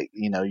lose weight.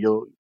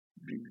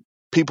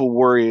 People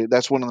worry.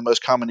 That's one of the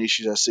most common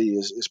issues I see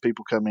is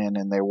people come in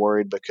and they're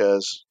worried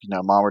because,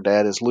 mom or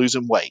dad is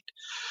losing weight.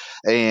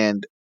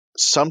 And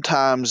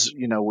sometimes,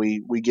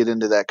 we get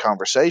into that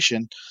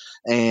conversation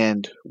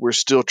and we're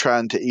still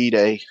trying to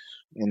eat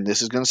and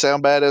this is going to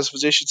sound bad as a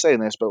physician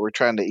saying this, but we're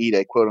trying to eat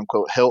a quote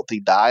unquote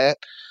healthy diet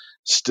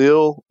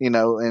still,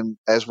 and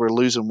as we're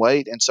losing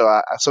weight. And so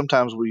I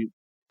sometimes we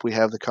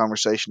have the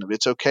conversation of,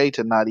 it's okay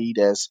to not eat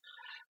as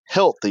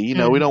healthy.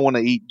 We don't want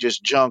to eat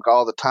just junk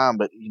all the time,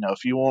 but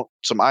if you want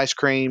some ice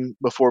cream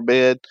before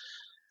bed,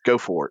 go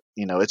for it.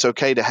 It's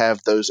okay to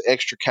have those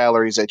extra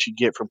calories that you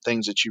get from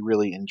things that you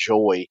really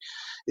enjoy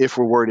if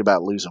we're worried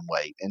about losing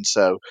weight. And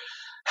so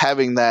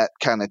having that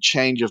kind of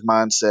change of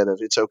mindset of,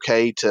 it's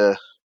okay to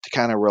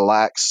kind of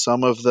relax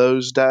some of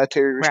those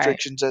dietary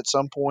restrictions at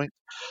some point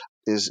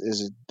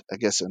is I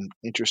guess an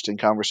interesting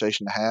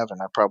conversation to have.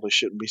 And I probably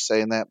shouldn't be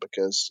saying that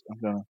because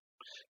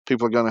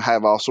people are going to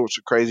have all sorts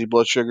of crazy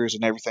blood sugars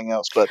and everything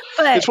else. But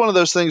it's one of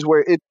those things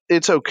where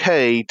it's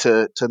okay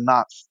to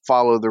not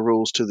follow the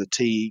rules to the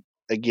T.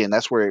 Again,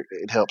 that's where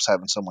it helps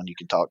having someone you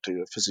can talk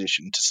to, a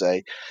physician, to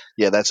say,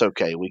 yeah, that's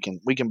okay. We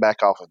can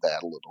back off of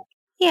that a little.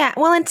 Yeah.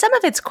 Well, and some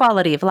of it's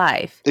quality of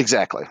life.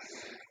 Exactly.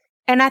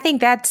 And I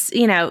think that's,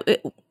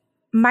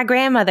 my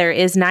grandmother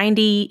is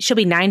 90. She'll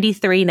be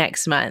 93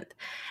 next month.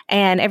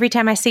 And every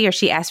time I see her,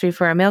 she asks me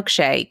for a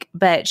milkshake,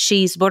 but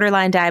she's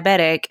borderline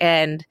diabetic.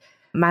 And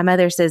my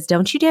mother says,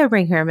 don't you dare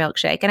bring her a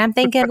milkshake. And I'm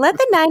thinking, let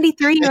the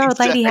 93-year-old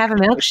lady have a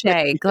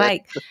milkshake. Yeah.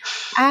 Like,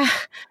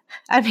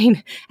 I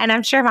mean, and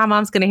I'm sure my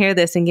mom's going to hear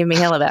this and give me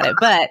hell about it.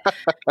 But, but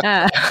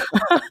at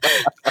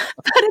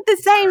the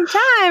same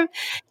time,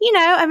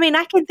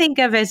 I can think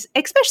of as,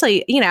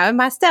 especially,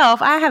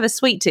 myself, I have a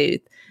sweet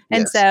tooth.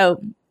 And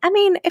so,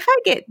 if I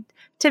get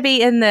to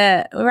be in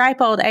the ripe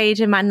old age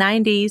in my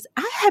 90s,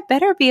 I had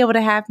better be able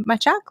to have my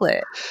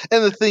chocolate.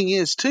 And the thing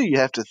is, too, you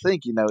have to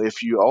think,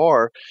 if you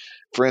are,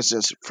 for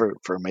instance,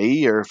 for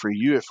me or for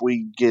you, if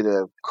we get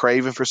a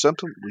craving for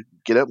something, we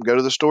get up and go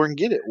to the store and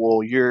get it.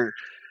 Well, your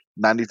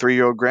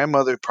 93-year-old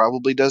grandmother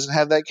probably doesn't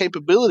have that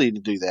capability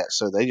to do that.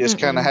 So they just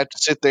kind of have to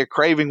sit there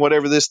craving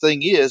whatever this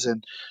thing is,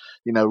 and,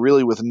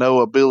 really with no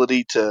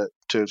ability to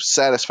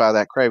satisfy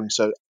that craving.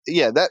 So,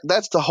 yeah,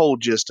 that's the whole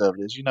gist of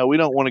it is, we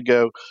don't want to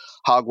go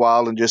hog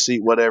wild and just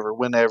eat whatever,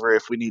 whenever,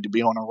 if we need to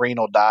be on a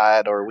renal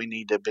diet or we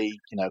need to be,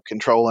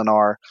 controlling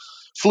our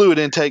fluid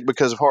intake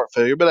because of heart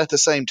failure. But at the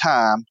same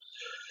time,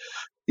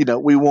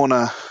 we want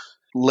to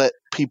let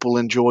people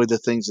enjoy the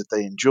things that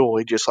they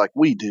enjoy, just like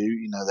we do.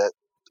 That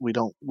we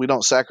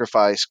don't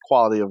sacrifice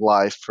quality of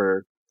life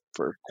for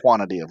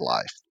quantity of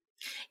life.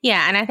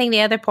 Yeah, and I think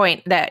the other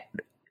point that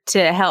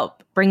to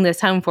help bring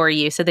this home for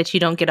you so that you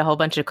don't get a whole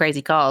bunch of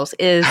crazy calls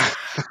is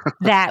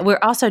that we're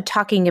also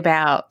talking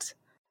about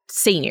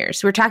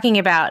seniors. We're talking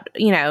about,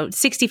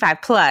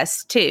 65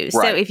 plus too.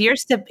 Right.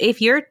 So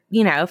if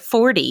you're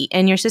 40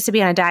 and you're supposed to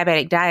be on a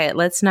diabetic diet,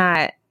 let's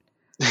not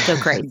go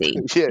crazy.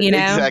 Yeah,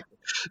 exactly.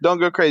 Don't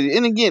go crazy.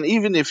 And again,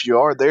 even if you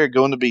are, there are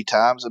going to be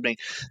times. I mean,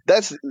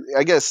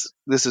 I guess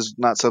this is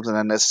not something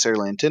I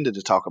necessarily intended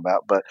to talk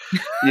about, but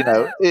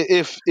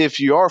if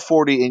you are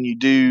 40 and you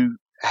do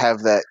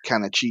have that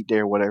kind of cheat day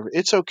or whatever,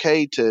 it's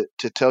okay to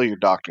tell your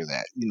doctor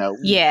that.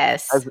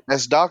 Yes.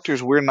 As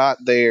doctors, we're not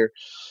there.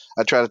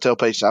 I try to tell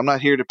patients, I'm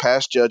not here to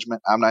pass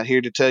judgment. I'm not here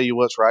to tell you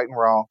what's right and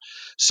wrong.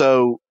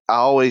 So I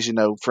always,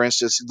 for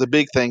instance, the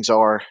big things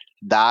are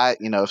diet.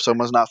 If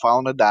someone's not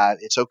following a diet,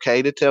 it's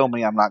okay to tell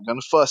me. I'm not going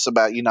to fuss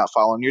about you not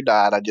following your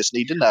diet. I just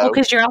need to know. Well,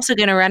 because you're also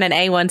going to run an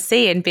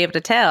A1C and be able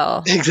to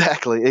tell.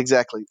 Exactly.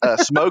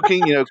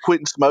 Smoking,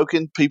 quitting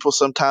smoking. People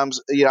sometimes,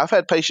 I've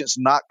had patients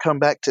not come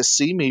back to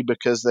see me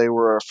because they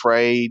were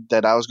afraid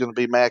that I was going to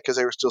be mad because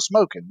they were still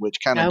smoking, which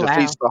kind of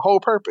defeats the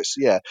whole purpose.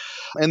 Yeah.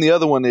 And the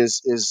other one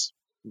is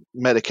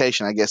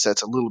medication. I guess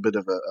that's a little bit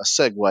of a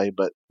segue,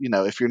 but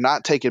if you're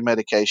not taking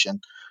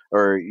medication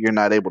or you're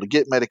not able to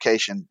get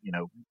medication,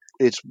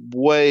 it's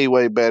way,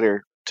 way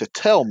better to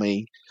tell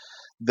me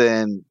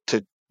than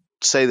to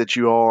say that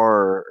you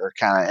are or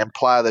kind of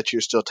imply that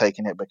you're still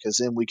taking it, because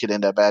then we could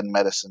end up adding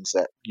medicines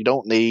that you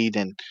don't need.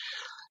 And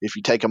if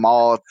you take them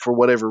all for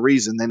whatever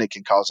reason, then it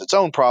can cause its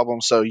own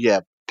problems. So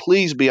yeah,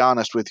 please be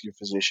honest with your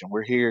physician.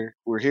 We're here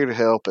to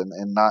help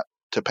and not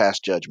to pass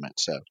judgment.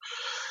 So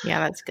yeah,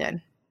 that's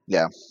good.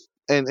 Yeah.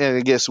 And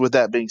I guess with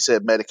that being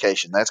said,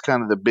 medication, that's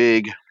kind of the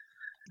big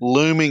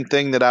looming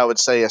thing that I would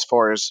say as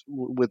far as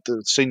with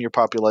the senior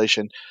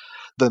population.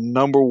 The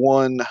number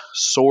one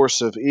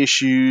source of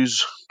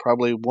issues,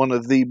 probably one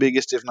of the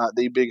biggest, if not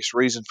the biggest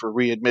reason for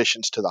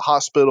readmissions to the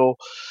hospital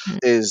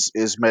is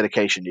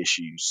medication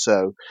issues.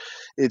 So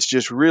it's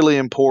just really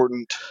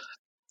important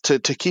to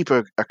keep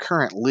a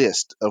current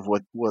list of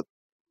what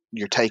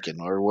you're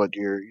taking or what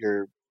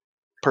your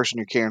person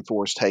you're caring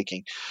for is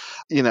taking.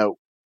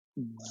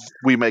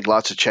 We make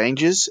lots of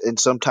changes, and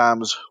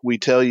sometimes we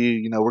tell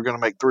you, we're going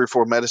to make 3 or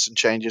 4 medicine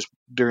changes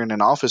during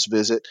an office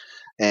visit.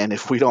 And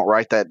if we don't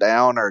write that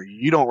down or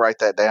you don't write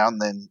that down,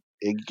 then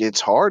it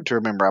gets hard to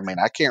remember. I mean,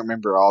 I can't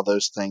remember all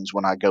those things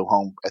when I go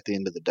home at the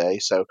end of the day.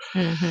 So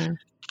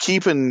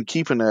keeping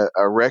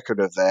a record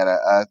of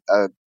that,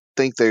 I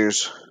think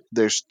there's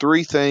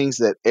 3 things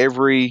that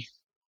every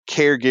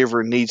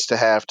caregiver needs to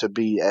have to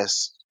be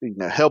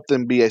help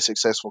them be a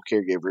successful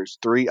caregiver. It's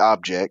 3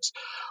 objects.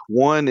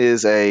 One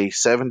is a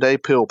 7-day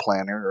pill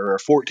planner or a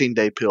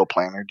 14-day pill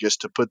planner,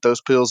 just to put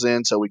those pills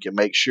in so we can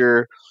make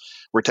sure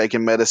we're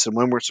taking medicine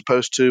when we're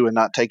supposed to and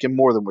not taking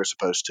more than we're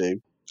supposed to.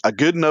 A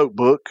good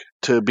notebook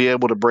to be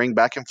able to bring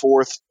back and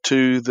forth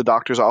to the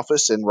doctor's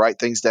office and write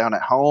things down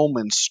at home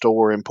and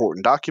store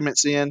important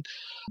documents in.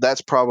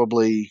 That's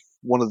probably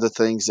one of the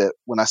things that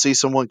when I see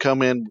someone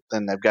come in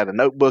and they've got a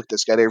notebook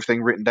that's got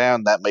everything written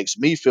down, that makes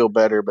me feel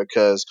better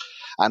because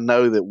I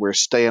know that we're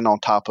staying on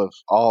top of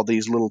all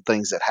these little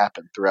things that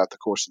happen throughout the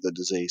course of the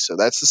disease. So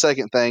that's the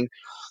second thing.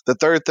 The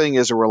third thing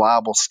is a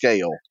reliable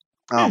scale.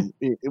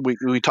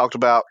 We talked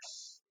about,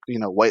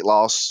 weight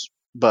loss,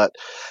 but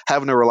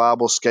having a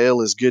reliable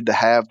scale is good to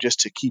have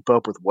just to keep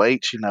up with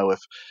weight.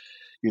 If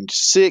you're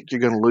sick,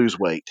 you're going to lose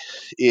weight.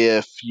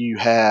 If you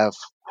have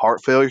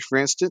heart failure, for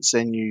instance,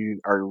 and you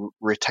are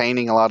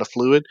retaining a lot of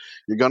fluid,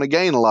 you're going to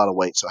gain a lot of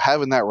weight. So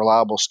having that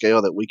reliable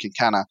scale that we can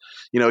kind of,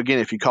 again,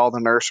 if you call the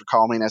nurse or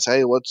call me and I say,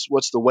 hey,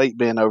 what's the weight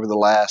been over the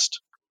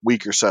last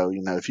week or so?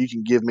 If you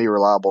can give me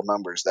reliable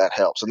numbers, that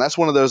helps. And that's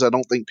one of those I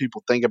don't think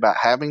people think about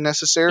having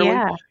necessarily,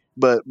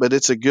 but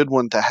it's a good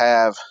one to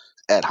have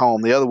at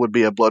home. The other would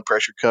be a blood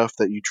pressure cuff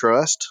that you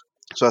trust.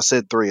 So I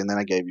said 3 and then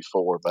I gave you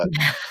 4, but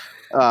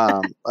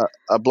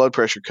a blood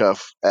pressure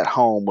cuff at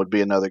home would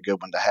be another good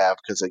one to have,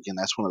 because again,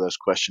 that's one of those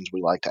questions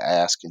we like to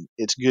ask, and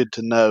it's good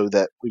to know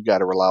that we've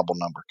got a reliable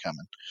number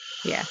coming.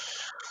 Yeah.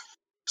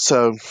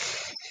 So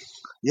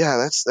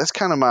yeah, that's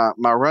kind of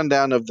my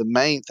rundown of the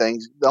main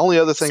things. The only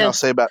other thing I'll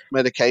say about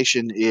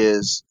medication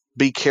is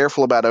be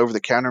careful about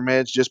over-the-counter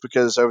meds. Just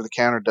because it's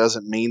over-the-counter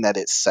doesn't mean that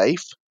it's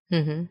safe.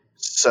 Mm-hmm.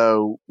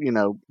 So,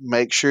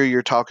 make sure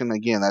you're talking,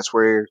 again, that's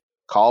where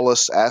call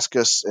us, ask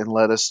us, and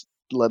let us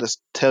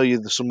tell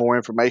you some more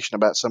information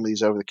about some of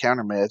these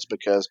over-the-counter meds,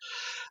 because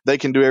they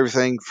can do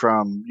everything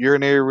from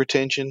urinary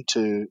retention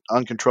to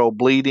uncontrolled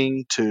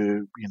bleeding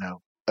to,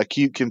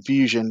 acute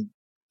confusion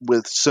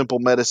with simple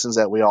medicines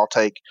that we all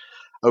take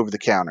over the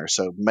counter.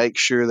 So make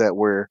sure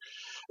that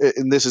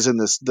and this is in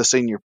the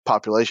senior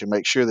population,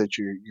 make sure that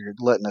you're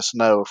letting us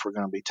know if we're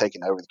going to be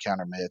taking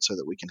over-the-counter meds so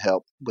that we can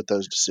help with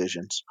those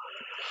decisions.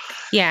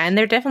 Yeah, and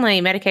there are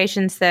definitely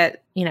medications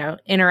that,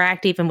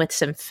 interact even with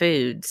some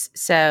foods.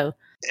 So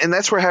And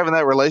that's where having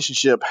that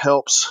relationship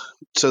helps,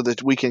 so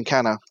that we can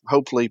kind of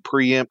hopefully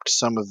preempt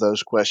some of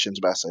those questions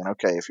by saying,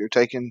 okay, if you're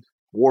taking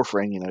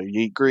warfarin,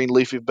 you eat green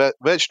leafy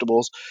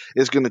vegetables,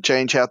 it's going to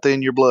change how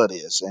thin your blood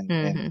is. And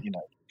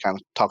kind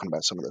of talking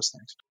about some of those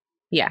things.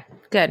 Yeah,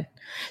 good.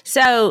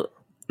 So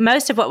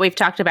most of what we've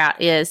talked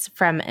about is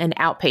from an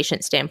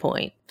outpatient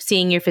standpoint,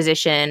 seeing your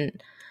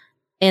physician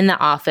in the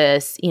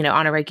office,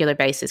 on a regular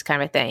basis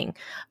kind of thing.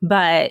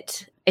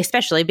 But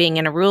especially being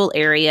in a rural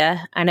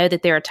area, I know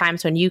that there are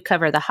times when you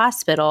cover the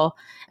hospital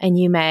and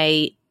you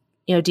may,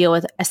 deal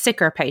with a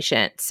sicker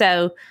patient.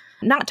 So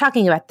not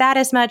talking about that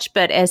as much,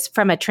 but as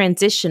from a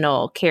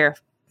transitional care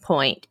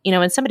point,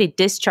 when somebody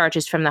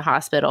discharges from the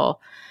hospital,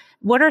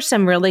 what are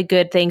some really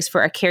good things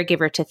for a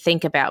caregiver to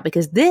think about?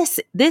 Because this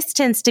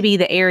tends to be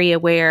the area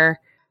where,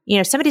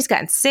 somebody's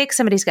gotten sick,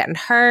 somebody's gotten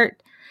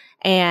hurt,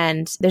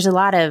 and there's a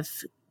lot of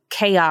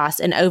chaos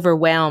and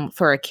overwhelm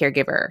for a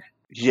caregiver.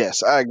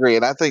 Yes, I agree.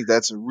 And I think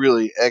that's a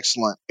really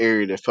excellent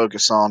area to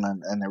focus on,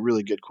 and a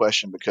really good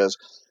question, because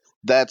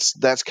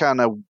that's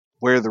kind of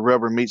where the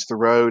rubber meets the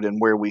road,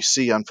 and where we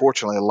see,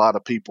 unfortunately, a lot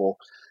of people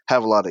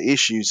have a lot of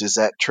issues, is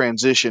that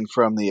transition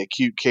from the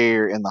acute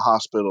care in the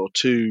hospital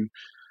to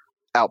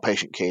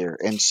outpatient care.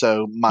 And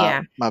so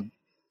my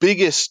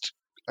biggest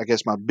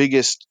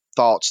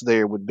thoughts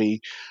there would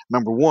be,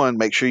 number one,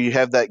 make sure you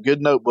have that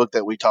good notebook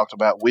that we talked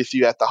about with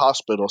you at the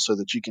hospital, so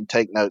that you can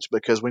take notes.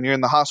 Because when you're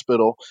in the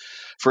hospital,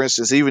 for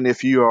instance, even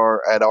if you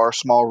are at our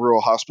small rural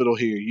hospital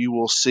here, you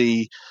will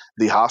see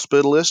the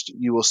hospitalist,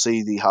 you will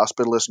see the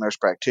hospitalist nurse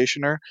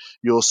practitioner,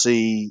 you'll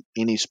see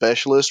any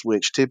specialist,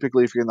 which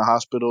typically, if you're in the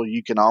hospital,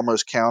 you can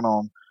almost count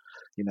on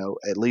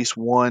at least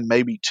one,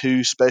 maybe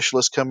two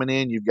specialists coming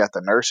in. You've got the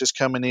nurses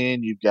coming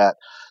in. You've got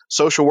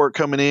social work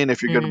coming in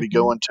if you're going to be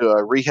going to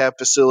a rehab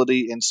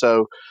facility. And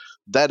so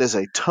that is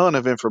a ton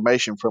of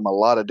information from a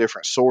lot of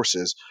different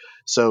sources.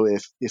 So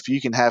if you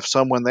can have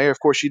someone there, of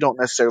course, you don't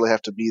necessarily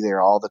have to be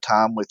there all the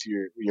time with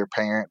your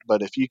parent,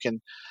 but if you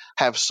can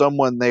have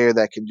someone there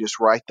that can just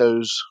write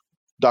those,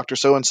 Dr.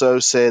 So-and-so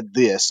said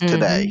this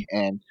today,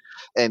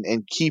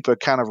 and keep a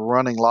kind of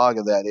running log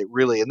of that. It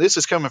really, and this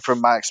is coming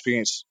from my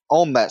experience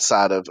on that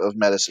side of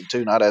medicine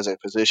too, not as a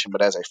physician,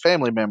 but as a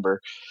family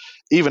member,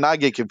 even I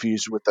get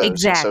confused with those.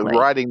 Exactly. And so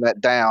writing that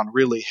down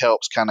really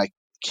helps kind of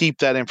keep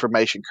that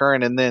information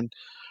current. And then,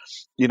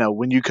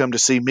 when you come to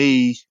see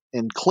me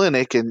in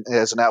clinic and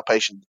as an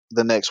outpatient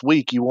the next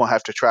week, you won't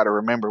have to try to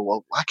remember,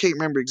 well, I can't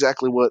remember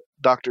exactly what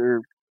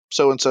Dr.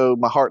 So-and-so,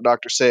 my heart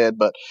doctor, said,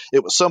 but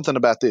it was something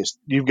about this.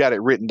 You've got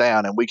it written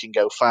down, and we can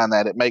go find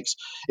that.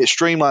 It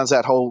streamlines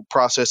that whole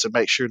process and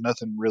makes sure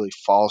nothing really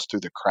falls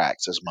through the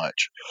cracks as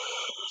much.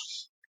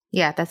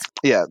 Yeah,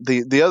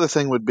 the other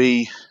thing would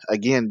be,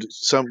 again,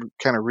 some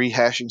kind of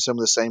rehashing some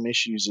of the same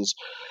issues, is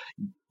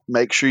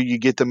make sure you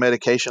get the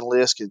medication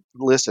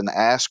list and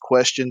ask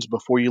questions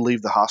before you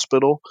leave the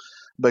hospital.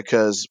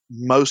 Because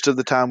most of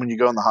the time when you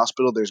go in the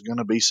hospital, there's going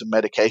to be some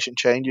medication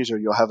changes, or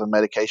you'll have a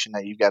medication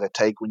that you've got to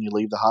take when you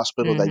leave the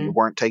hospital that you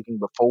weren't taking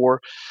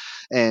before.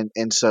 And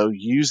so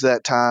use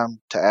that time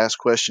to ask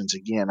questions.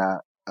 Again,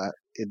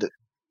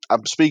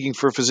 I'm speaking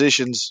for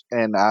physicians,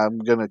 and I'm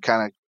going to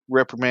kind of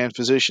reprimand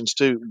physicians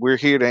too. We're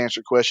here to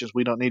answer questions.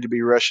 We don't need to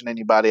be rushing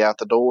anybody out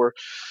the door.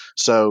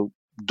 So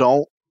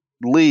don't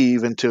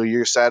leave until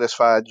you're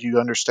satisfied you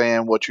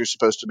understand what you're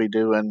supposed to be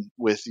doing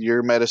with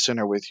your medicine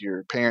or with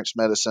your parents'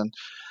 medicine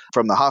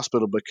from the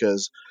hospital,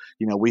 because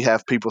we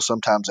have people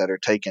sometimes that are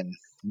taking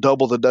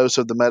double the dose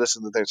of the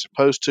medicine that they're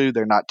supposed to.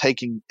 They're not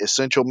taking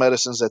essential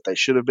medicines that they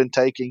should have been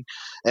taking,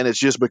 and it's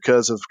just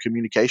because of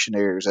communication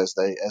errors as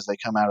they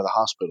come out of the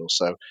hospital.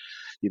 So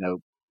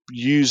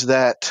use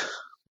that,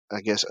 I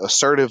guess,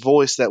 assertive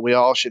voice that we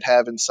all should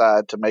have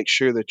inside to make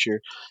sure that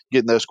you're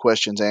getting those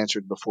questions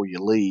answered before you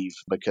leave,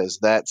 because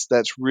that's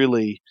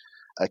really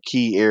a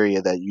key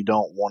area that you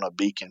don't want to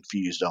be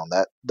confused on.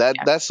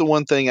 That's the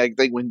one thing I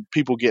think when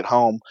people get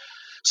home,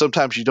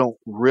 sometimes you don't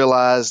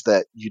realize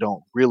that you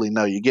don't really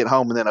know. You get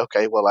home and then,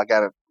 okay, well, I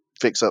got to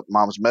fix up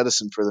mom's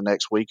medicine for the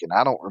next week, and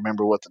I don't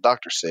remember what the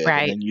doctor said.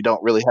 Right. And then you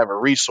don't really have a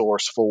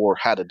resource for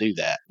how to do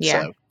that.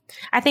 Yeah. So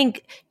I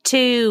think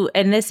too,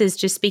 and this is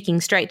just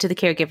speaking straight to the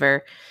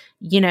caregiver,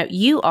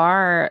 you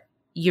are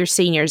your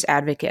senior's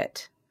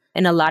advocate.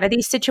 In a lot of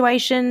these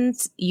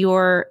situations,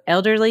 your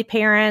elderly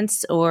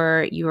parents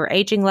or your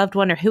aging loved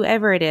one or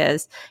whoever it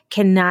is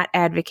cannot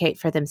advocate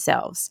for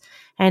themselves.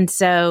 And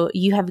so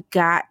you have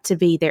got to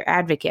be their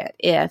advocate.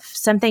 If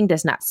something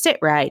does not sit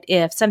right,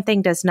 if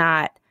something does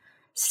not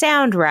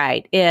sound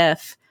right,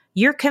 if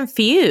you're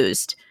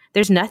confused,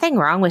 there's nothing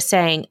wrong with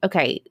saying,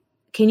 okay,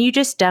 can you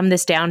just dumb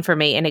this down for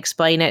me and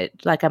explain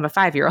it like I'm a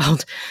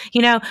 5-year-old?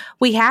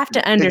 We have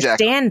to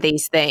understand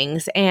these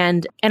things.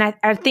 And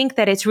I think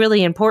that it's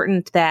really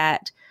important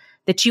that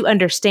you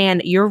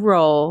understand your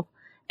role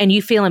and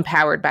you feel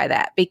empowered by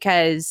that,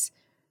 because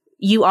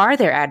you are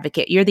their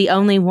advocate. You're the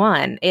only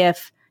one.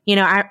 If,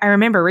 I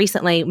remember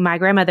recently my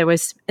grandmother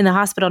was in the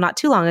hospital not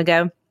too long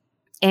ago,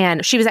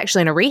 and she was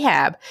actually in a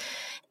rehab.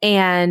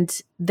 And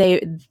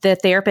the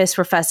therapists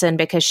were fussing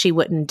because she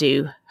wouldn't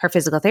do her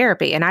physical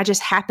therapy. And I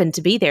just happened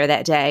to be there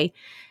that day.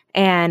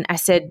 And I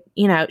said,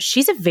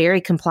 she's a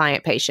very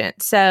compliant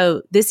patient.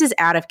 So this is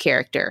out of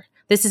character.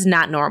 This is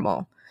not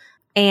normal.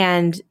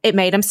 And it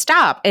made them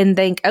stop and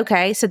think,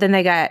 okay. So then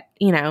they got,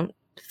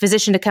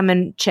 physician to come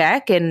and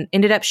check, and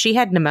ended up she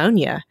had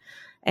pneumonia.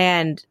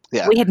 And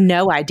we had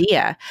no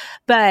idea.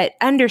 But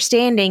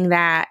understanding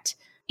that,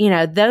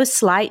 those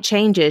slight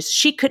changes,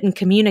 she couldn't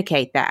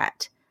communicate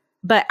that.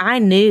 But I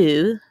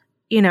knew,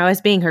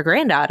 as being her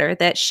granddaughter,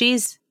 that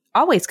she's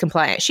always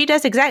compliant. She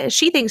does exactly,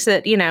 she thinks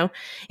that,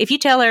 if you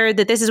tell her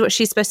that this is what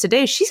she's supposed to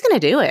do, she's going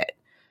to do it.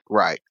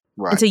 Right.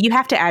 And so you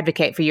have to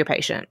advocate for your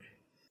patient.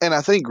 And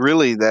I think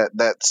really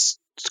that's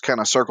kind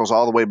of circles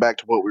all the way back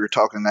to what we were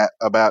talking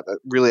about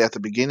really at the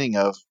beginning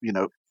of,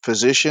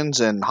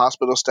 physicians and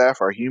hospital staff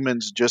are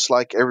humans just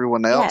like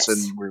everyone else. Yes.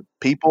 And we're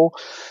people.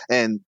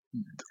 And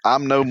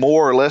I'm no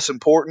more or less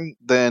important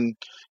than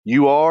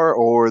you are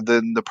or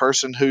than the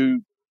person who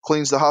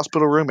cleans the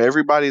hospital room.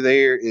 Everybody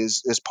there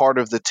is part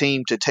of the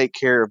team to take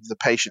care of the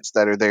patients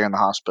that are there in the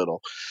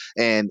hospital.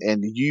 And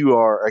you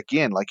are,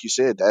 again, like you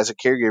said, as a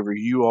caregiver,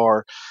 you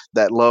are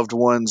that loved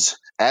one's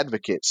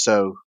advocate.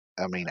 So,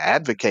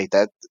 advocate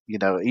that,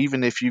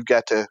 even if you've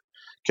got to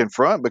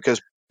confront,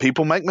 because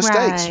people make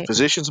mistakes. Right.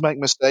 Physicians make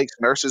mistakes.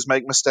 Nurses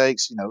make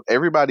mistakes.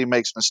 Everybody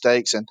makes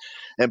mistakes,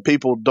 and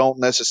people don't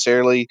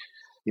necessarily,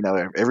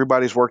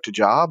 everybody's worked a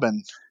job,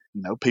 and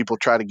people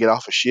try to get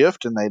off a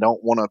shift and they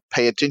don't want to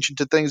pay attention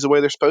to things the way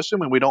they're supposed to.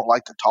 And we don't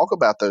like to talk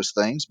about those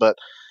things, but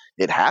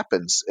it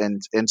happens.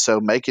 And so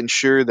making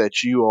sure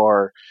that you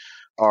are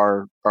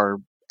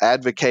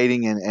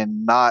advocating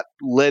and not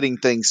letting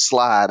things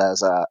slide,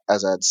 as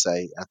I'd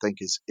say, I think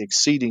is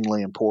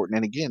exceedingly important.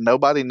 And again,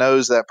 nobody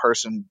knows that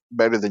person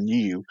better than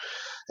you.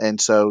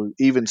 And so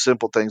even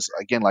simple things,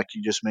 again, like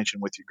you just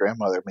mentioned with your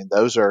grandmother,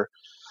 those are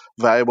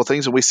valuable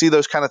things. And we see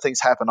those kind of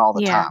things happen all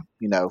the time.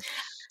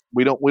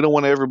 We don't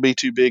want to ever be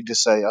too big to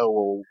say,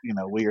 oh,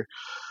 well,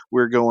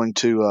 we're going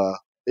to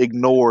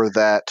ignore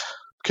that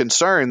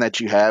concern that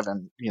you have,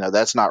 and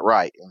that's not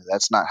right.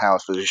 That's not how a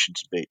physician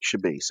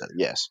should be. So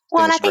yes.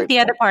 Well, and I think the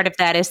other part of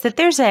that is that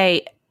there's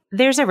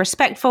a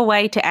respectful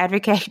way to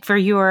advocate for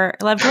your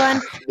loved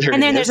one,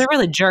 and then there's a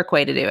really jerk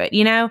way to do it.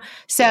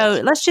 So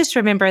yes. Let's just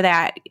remember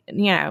that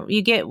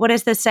you get, what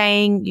is the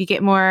saying? You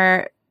get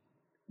more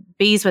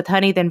bees with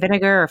honey than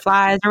vinegar, or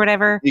flies, or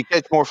whatever. You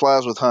catch more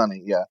flies with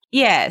honey. Yeah.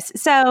 Yes.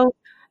 So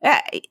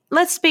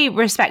let's be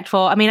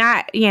respectful.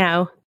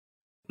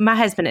 My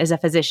husband is a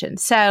physician,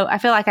 so I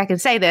feel like I can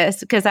say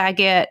this because I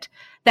get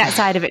that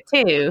side of it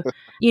too.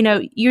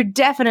 You're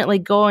definitely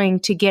going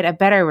to get a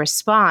better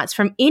response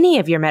from any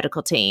of your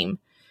medical team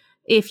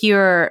if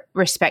you're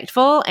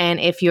respectful and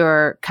if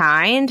you're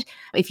kind.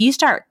 If you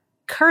start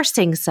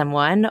cursing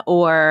someone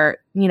or,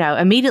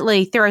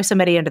 immediately throw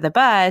somebody under the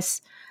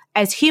bus,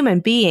 as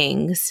human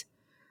beings,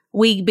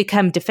 we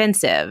become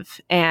defensive,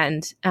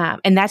 and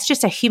that's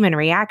just a human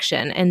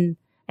reaction.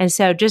 And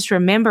so just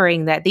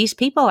remembering that these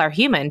people are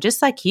human,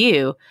 just like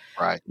you,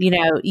 right?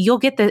 You'll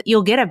get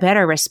a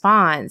better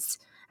response.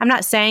 I'm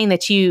not saying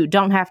that you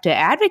don't have to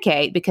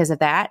advocate because of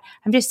that.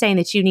 I'm just saying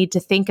that you need to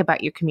think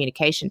about your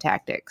communication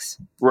tactics.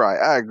 Right.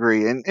 I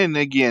agree. And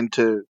again,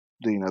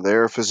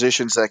 there are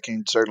physicians that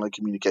can certainly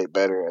communicate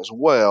better as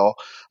well.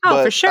 Oh,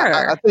 but for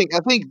sure. I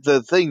think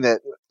the thing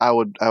that I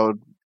would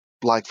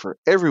like for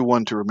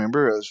everyone to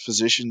remember, as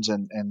physicians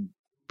and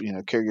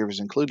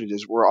caregivers included,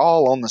 is we're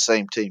all on the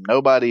same team.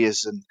 Nobody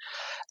is an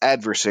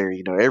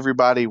adversary.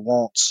 Everybody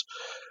wants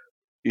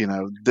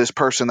this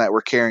person that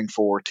we're caring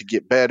for to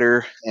get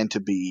better and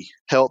to be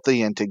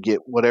healthy and to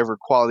get whatever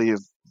quality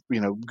of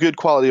good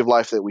quality of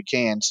life that we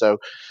can. So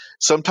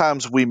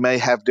sometimes we may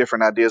have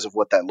different ideas of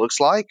what that looks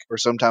like, or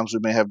sometimes we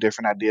may have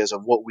different ideas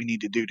of what we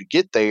need to do to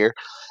get there.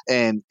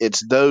 And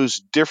it's those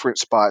different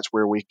spots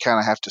where we kind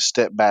of have to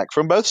step back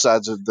from both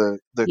sides of the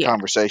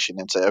conversation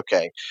and say,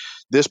 okay,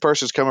 this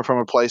person's coming from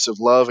a place of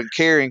love and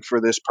caring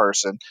for this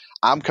person.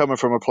 I'm coming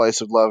from a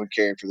place of love and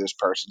caring for this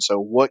person. So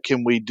what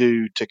can we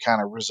do to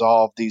kind of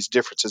resolve these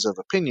differences of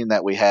opinion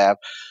that we have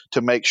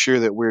to make sure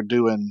that we're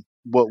doing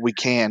what we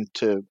can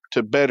to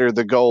better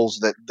the goals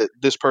that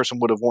this person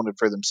would have wanted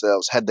for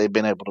themselves had they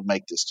been able to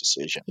make this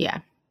decision. Yeah,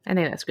 I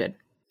think that's good.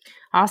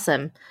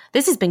 Awesome.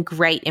 This has been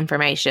great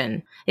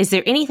information. Is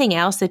there anything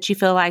else that you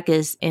feel like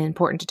is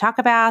important to talk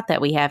about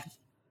that we have,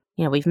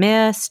 we've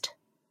missed?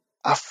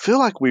 I feel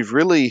like we've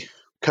really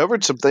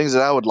covered some things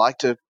that I would like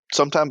to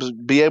sometimes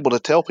be able to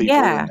tell people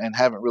and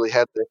haven't really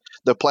had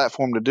the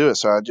platform to do it.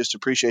 So I just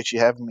appreciate you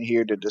having me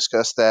here to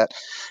discuss that.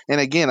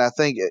 And again, I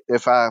think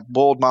if I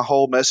boiled my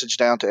whole message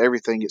down to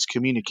everything, it's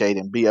communicate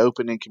and be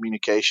open in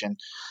communication.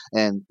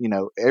 And,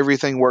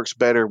 everything works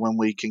better when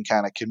we can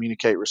kind of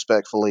communicate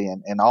respectfully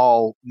and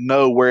all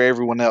know where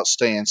everyone else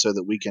stands so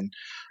that we can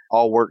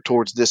all work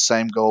towards this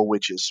same goal,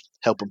 which is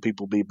helping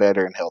people be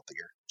better and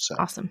healthier. So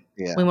awesome.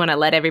 Yeah. We want to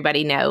let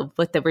everybody know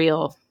what the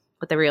real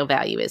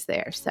value is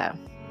there. So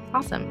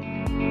awesome.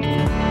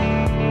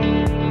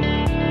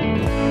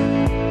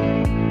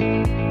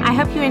 I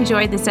hope you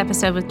enjoyed this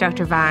episode with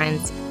Dr.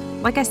 Vines.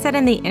 Like I said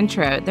in the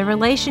intro, the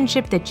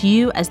relationship that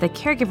you as the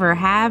caregiver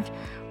have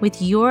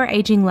with your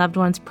aging loved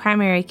one's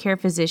primary care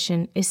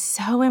physician is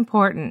so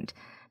important,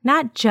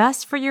 not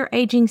just for your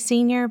aging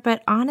senior,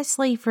 but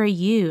honestly for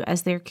you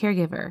as their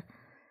caregiver.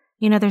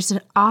 You know, there's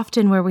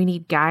often where we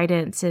need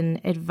guidance and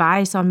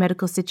advice on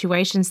medical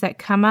situations that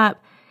come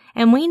up,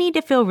 and we need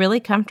to feel really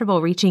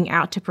comfortable reaching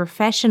out to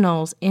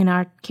professionals in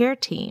our care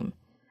team.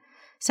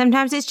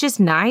 Sometimes it's just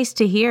nice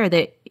to hear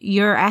that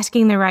you're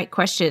asking the right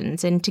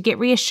questions and to get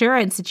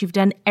reassurance that you've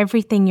done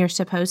everything you're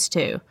supposed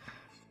to.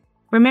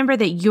 Remember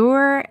that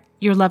you're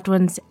your loved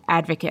one's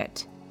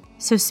advocate,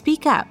 so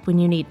speak up when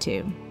you need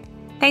to.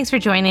 Thanks for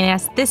joining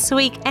us this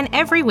week and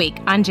every week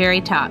on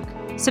Jerry Talk.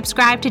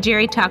 Subscribe to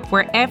Jerry Talk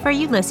wherever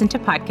you listen to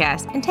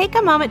podcasts and take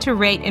a moment to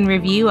rate and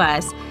review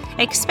us,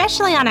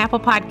 especially on Apple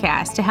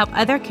Podcasts, to help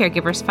other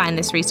caregivers find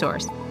this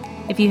resource.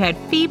 If you had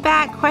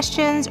feedback,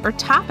 questions, or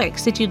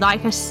topics that you'd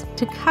like us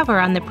to cover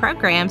on the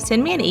program,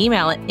 send me an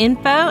email at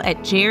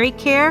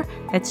info@jerrycare,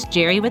 that's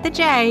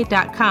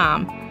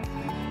jerry.com.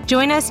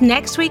 Join us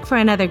next week for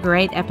another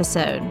great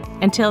episode.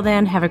 Until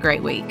then, have a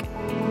great week.